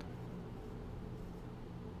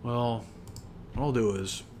 Well, what I'll do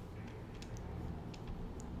is,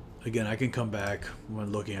 again, I can come back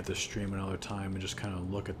when looking at the stream another time and just kind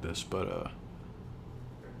of look at this, but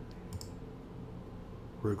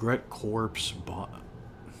regret corpse bot.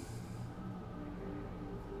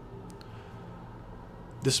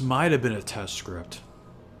 This might have been a test script.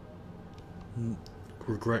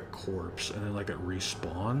 Regret corpse, and then like it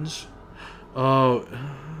respawns. Oh.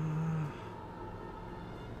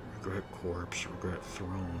 Regret corpse, regret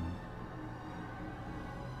throne.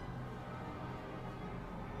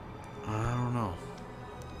 I don't know.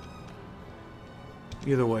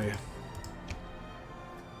 Either way,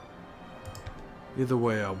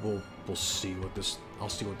 we'll see what this. I'll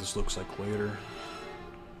see what this looks like later.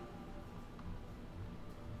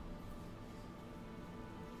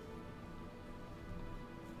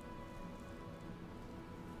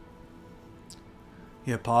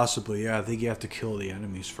 Yeah, possibly. Yeah, I think you have to kill the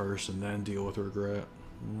enemies first and then deal with regret.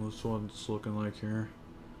 What's what it's looking like here?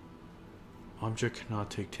 Object cannot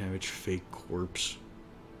take damage. Fake corpse.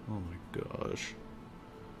 Oh my gosh.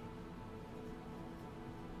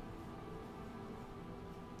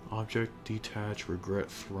 Object detach. Regret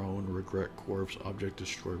thrown. Regret corpse. Object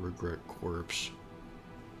destroyed. Regret corpse.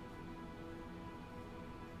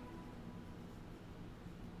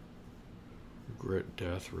 Regret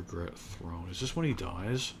death, regret throne. Is this when he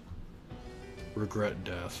dies? Regret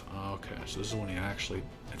death. Oh, okay, so this is when he actually...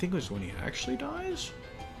 I think it was when he actually dies?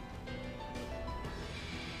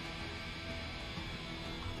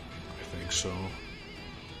 I think so.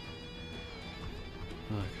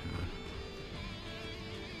 Okay.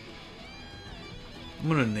 I'm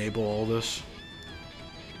gonna enable all this.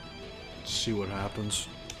 See what happens.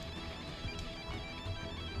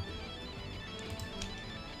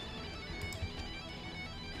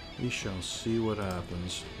 We shall see what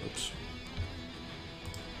happens. Oops.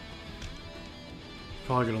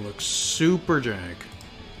 Probably gonna look super jank.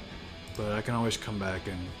 But I can always come back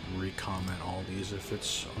and re-comment all these if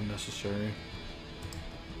it's unnecessary.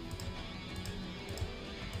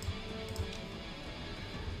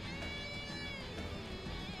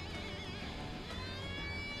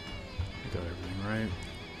 Got everything right.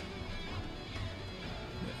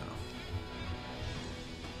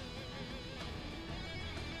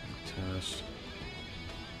 Test.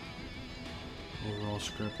 Overall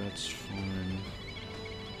script, that's fine.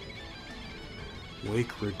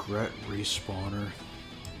 Wake regret respawner.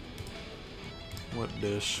 What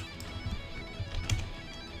this?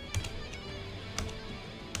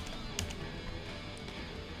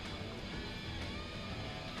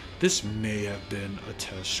 This may have been a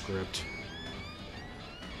test script.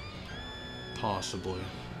 Possibly.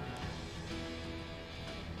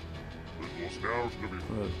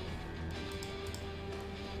 But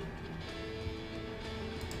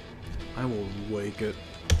I will wake it,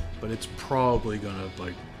 but it's probably gonna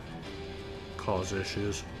like cause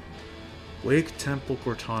issues. Wake Temple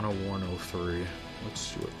Cortana 103. Let's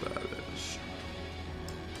see what that is.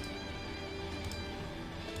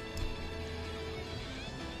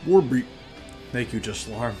 Warbeat. Thank you, Just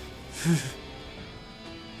Alarm.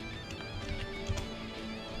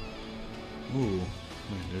 Ooh, man,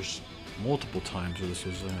 there's multiple times where this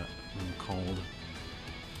was called.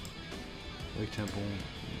 Wake Temple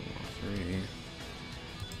 3.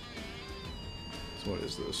 So what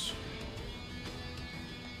is this?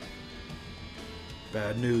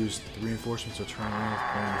 Bad news. The reinforcements are turning around with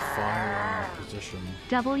playing fire on our position.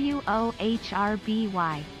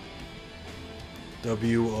 WOHRBY.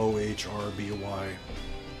 WOHRBY.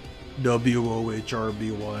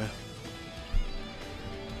 WOHRBY.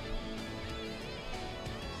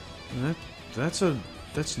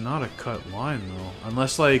 That's not a cut line though.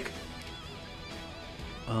 Unless like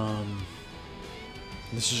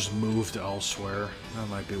this is just moved elsewhere. That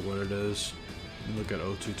might be what it is. Let me look at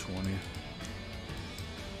 0220.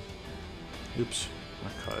 Oops, I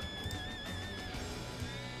cut.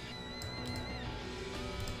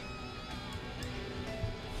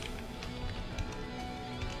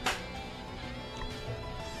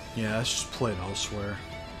 Yeah, let's just play it elsewhere.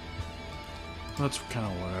 That's kind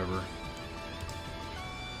of whatever.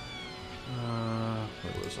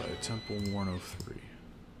 Where was I? Temple 103.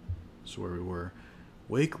 This is where we were.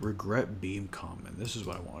 Wake Regret Beam Comment. This is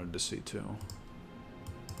what I wanted to see too.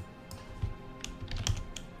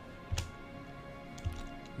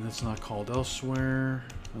 And that's not called elsewhere.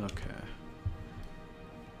 Okay.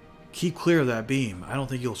 Keep clear of that beam. I don't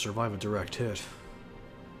think you'll survive a direct hit.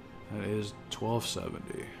 That is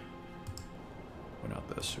 1270. Well,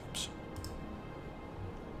 not this. Oops.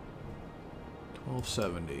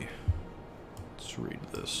 1270. Let's read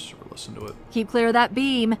this or listen to it. Keep clear of that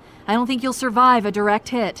beam. I don't think you'll survive a direct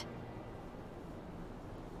hit.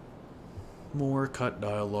 More cut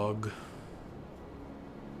dialogue.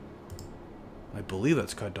 I believe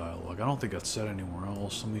that's cut dialogue. I don't think that's said anywhere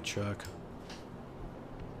else. Let me check.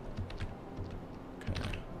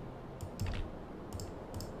 Okay.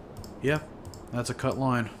 Yep, that's a cut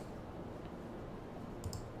line.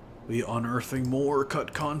 We unearthing more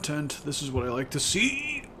cut content. This is what I like to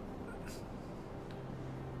see.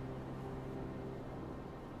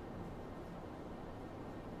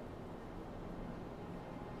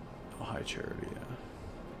 Oh, hi, Charity. Yeah.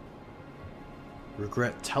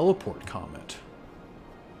 Regret teleport comment.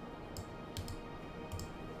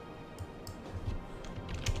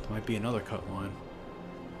 Might be another cut line.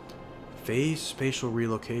 Phase spatial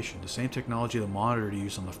relocation. The same technology the monitor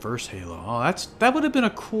used on the first Halo. Oh, that would have been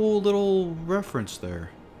a cool little reference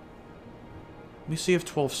there. Let me see if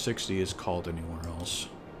 1260 is called anywhere else.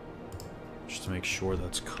 Just to make sure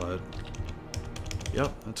that's cut.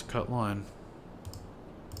 Yep, that's a cut line.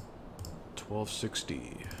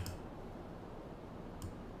 1260.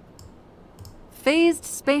 Phased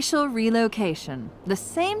spatial relocation. The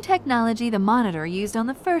same technology the monitor used on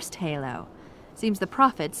the first Halo. Seems the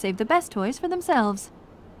Prophets saved the best toys for themselves.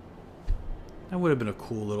 That would have been a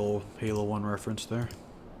cool little Halo 1 reference there.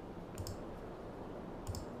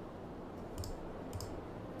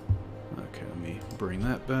 Okay, let me bring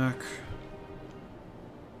that back.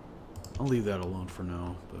 I'll leave that alone for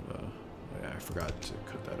now, but yeah, I forgot to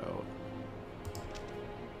cut that out.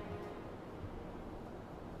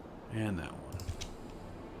 And that one.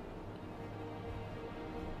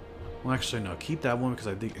 Well, actually, no. Keep that one because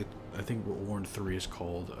I think Warren 3 is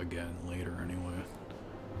called again later anyway.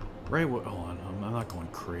 Right? Hold on. I'm not going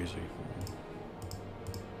crazy.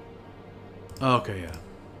 Oh, okay, yeah.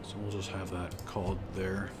 So we'll just have that called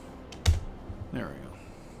there. There we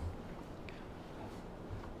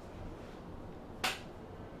go.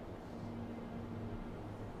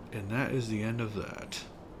 And that is the end of that.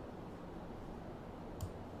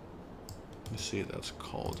 Let's see if that's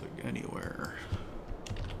called anywhere.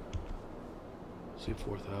 See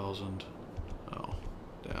 4,000. Oh,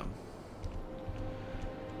 damn.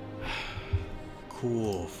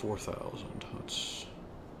 Cool, 4,000. That's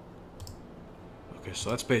okay.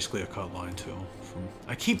 So that's basically a cut line too. From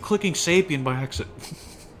I keep clicking Sapien by accident.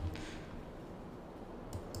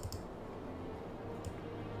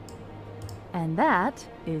 And that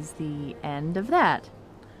is the end of that.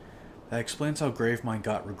 That explains how Gravemind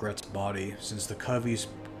got Regret's body, since the Coveys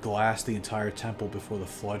glassed the entire temple before the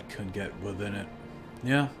Flood could get within it.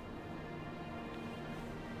 Yeah.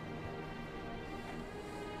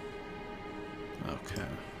 Okay.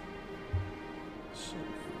 So,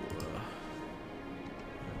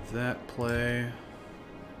 that play.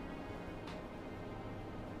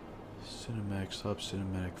 Cinematic sub,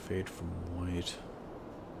 cinematic fade from white.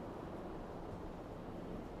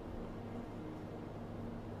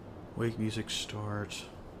 Wake music start.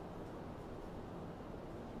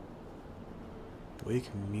 Wake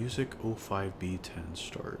music 05B10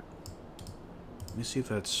 start. Let me see if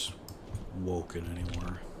that's woken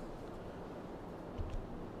anywhere.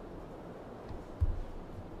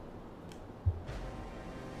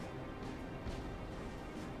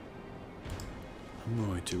 I'm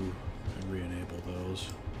going to re-enable those.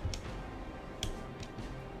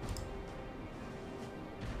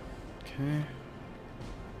 Okay.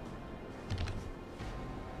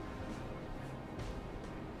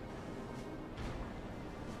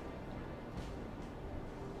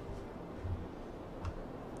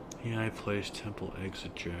 Yeah, I placed Temple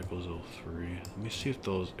Exit Jackals 03. Let me see if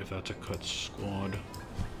that's a cut squad.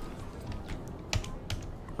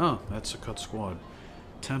 Oh, that's a cut squad.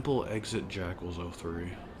 Temple Exit Jackals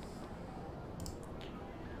 03.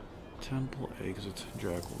 Temple Exit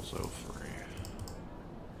Jackals 03.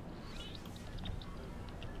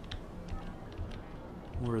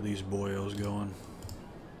 Where are these boyos going?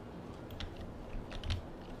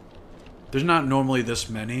 There's not normally this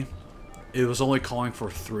many. It was only calling for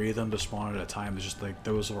 3 of them to spawn at a time. It's just like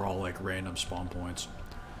those are all like random spawn points.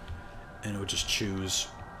 and it would just choose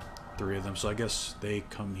 3 of them. So I guess they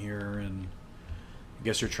come here, and I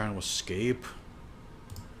guess you're trying to escape.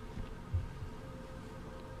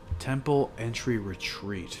 Temple entry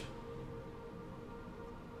retreat.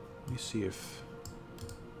 Let me see if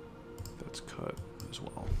that's cut as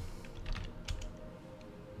well.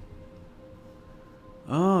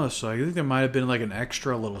 Oh, so I think there might have been like an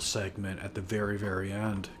extra little segment at the very, very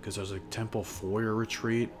end, because there's like Temple Foyer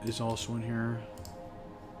Retreat is also in here.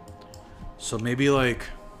 So maybe like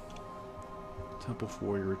Temple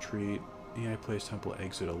Foyer Retreat, AI Place Temple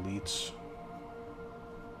Exit Elites.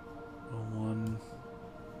 01.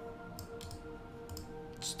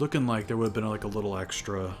 It's looking like there would have been like a little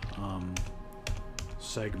extra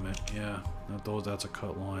segment. Yeah, that's a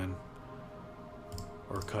cut line.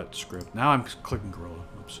 Or cut script. Now I'm clicking Gorilla.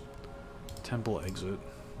 Oops. Temple Exit.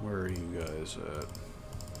 Where are you guys at?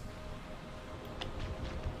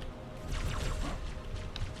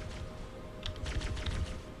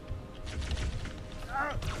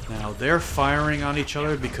 Now they're firing on each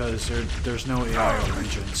other because there's no AI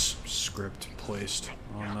Origins script placed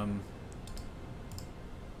on them.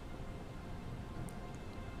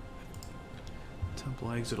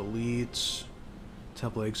 Temple Exit Elites.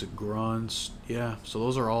 Temple Exit Grunts. Yeah, so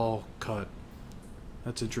those are all cut.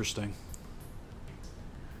 That's interesting.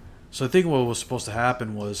 So I think what was supposed to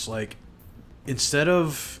happen was, like, instead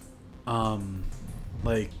of,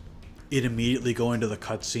 like, it immediately going to the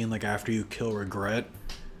cutscene, like, after you kill Regret,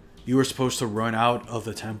 you were supposed to run out of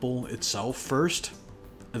the temple itself first,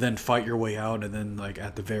 and then fight your way out, and then, like,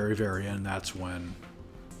 at the very, very end, that's when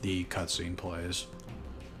the cutscene plays.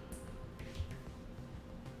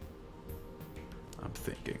 I'm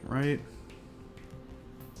thinking, right?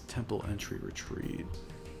 Temple entry retreat.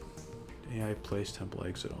 AI place temple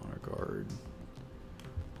exit honor guard.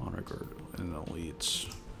 Honor guard and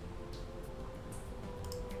elites.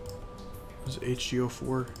 Is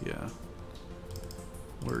HGO4? Yeah.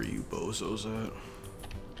 Where are you bozos at?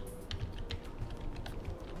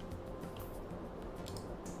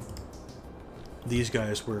 These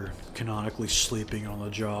guys were canonically sleeping on the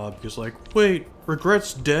job because, like, wait,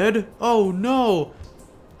 Regret's dead? Oh no!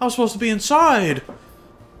 I was supposed to be inside!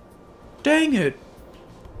 Dang it!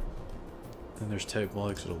 Then there's Temple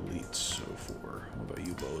Exit Elites, so for. What about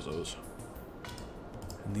you bozos?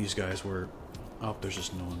 And these guys were. Oh, there's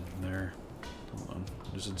just no one there. Hold on.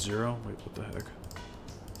 Is it 0? Wait, what the heck?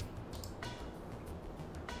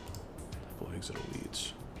 Temple Exit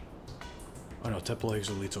Elites. Oh no, Temple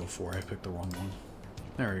Exit Elites 04. I picked the wrong one.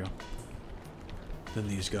 There we go. Then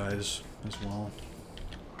these guys as well.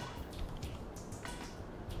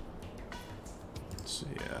 Let's see,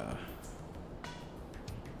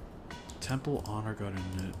 Temple Honor Guard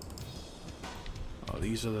and Knit. Oh,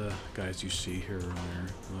 these are the guys you see here earlier.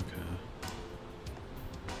 Okay.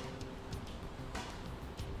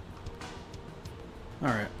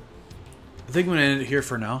 Alright. I think I'm going to end it here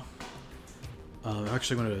for now. I'm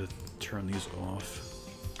actually going to turn these off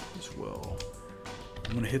as well.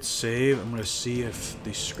 I'm going to hit save. I'm going to see if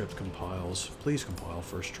the script compiles. Please compile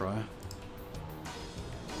first try.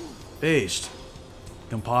 Based.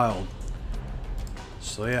 Compiled.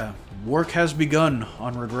 So yeah, work has begun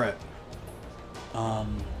on Regret.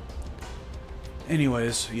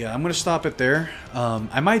 Anyways, yeah, I'm gonna stop it there.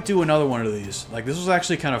 I might do another one of these. Like, this was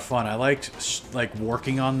actually kind of fun. I liked like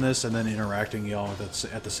working on this and then interacting with y'all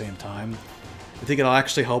at the same time. I think it'll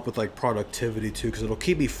actually help with like productivity too, because it'll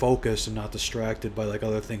keep me focused and not distracted by like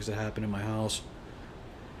other things that happen in my house.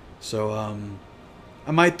 So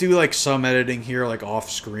I might do like some editing here, like off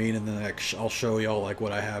screen, and then I'll show y'all like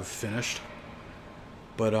what I have finished.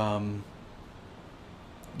 But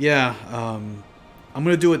yeah, I'm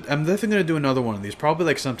gonna do it. I'm definitely gonna do another one of these, probably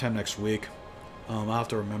like sometime next week. I'll have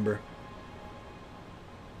to remember.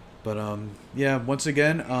 But yeah, once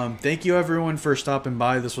again, thank you everyone for stopping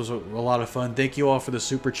by. This was a lot of fun. Thank you all for the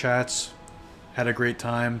super chats. Had a great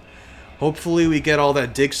time. Hopefully we get all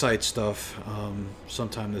that dig site stuff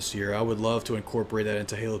sometime this year. I would love to incorporate that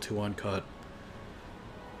into Halo 2 Uncut.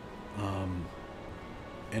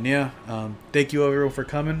 And yeah, thank you everyone for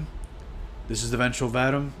coming. This is the Vengeful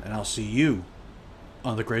Vadim, and I'll see you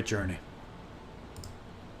on the great journey.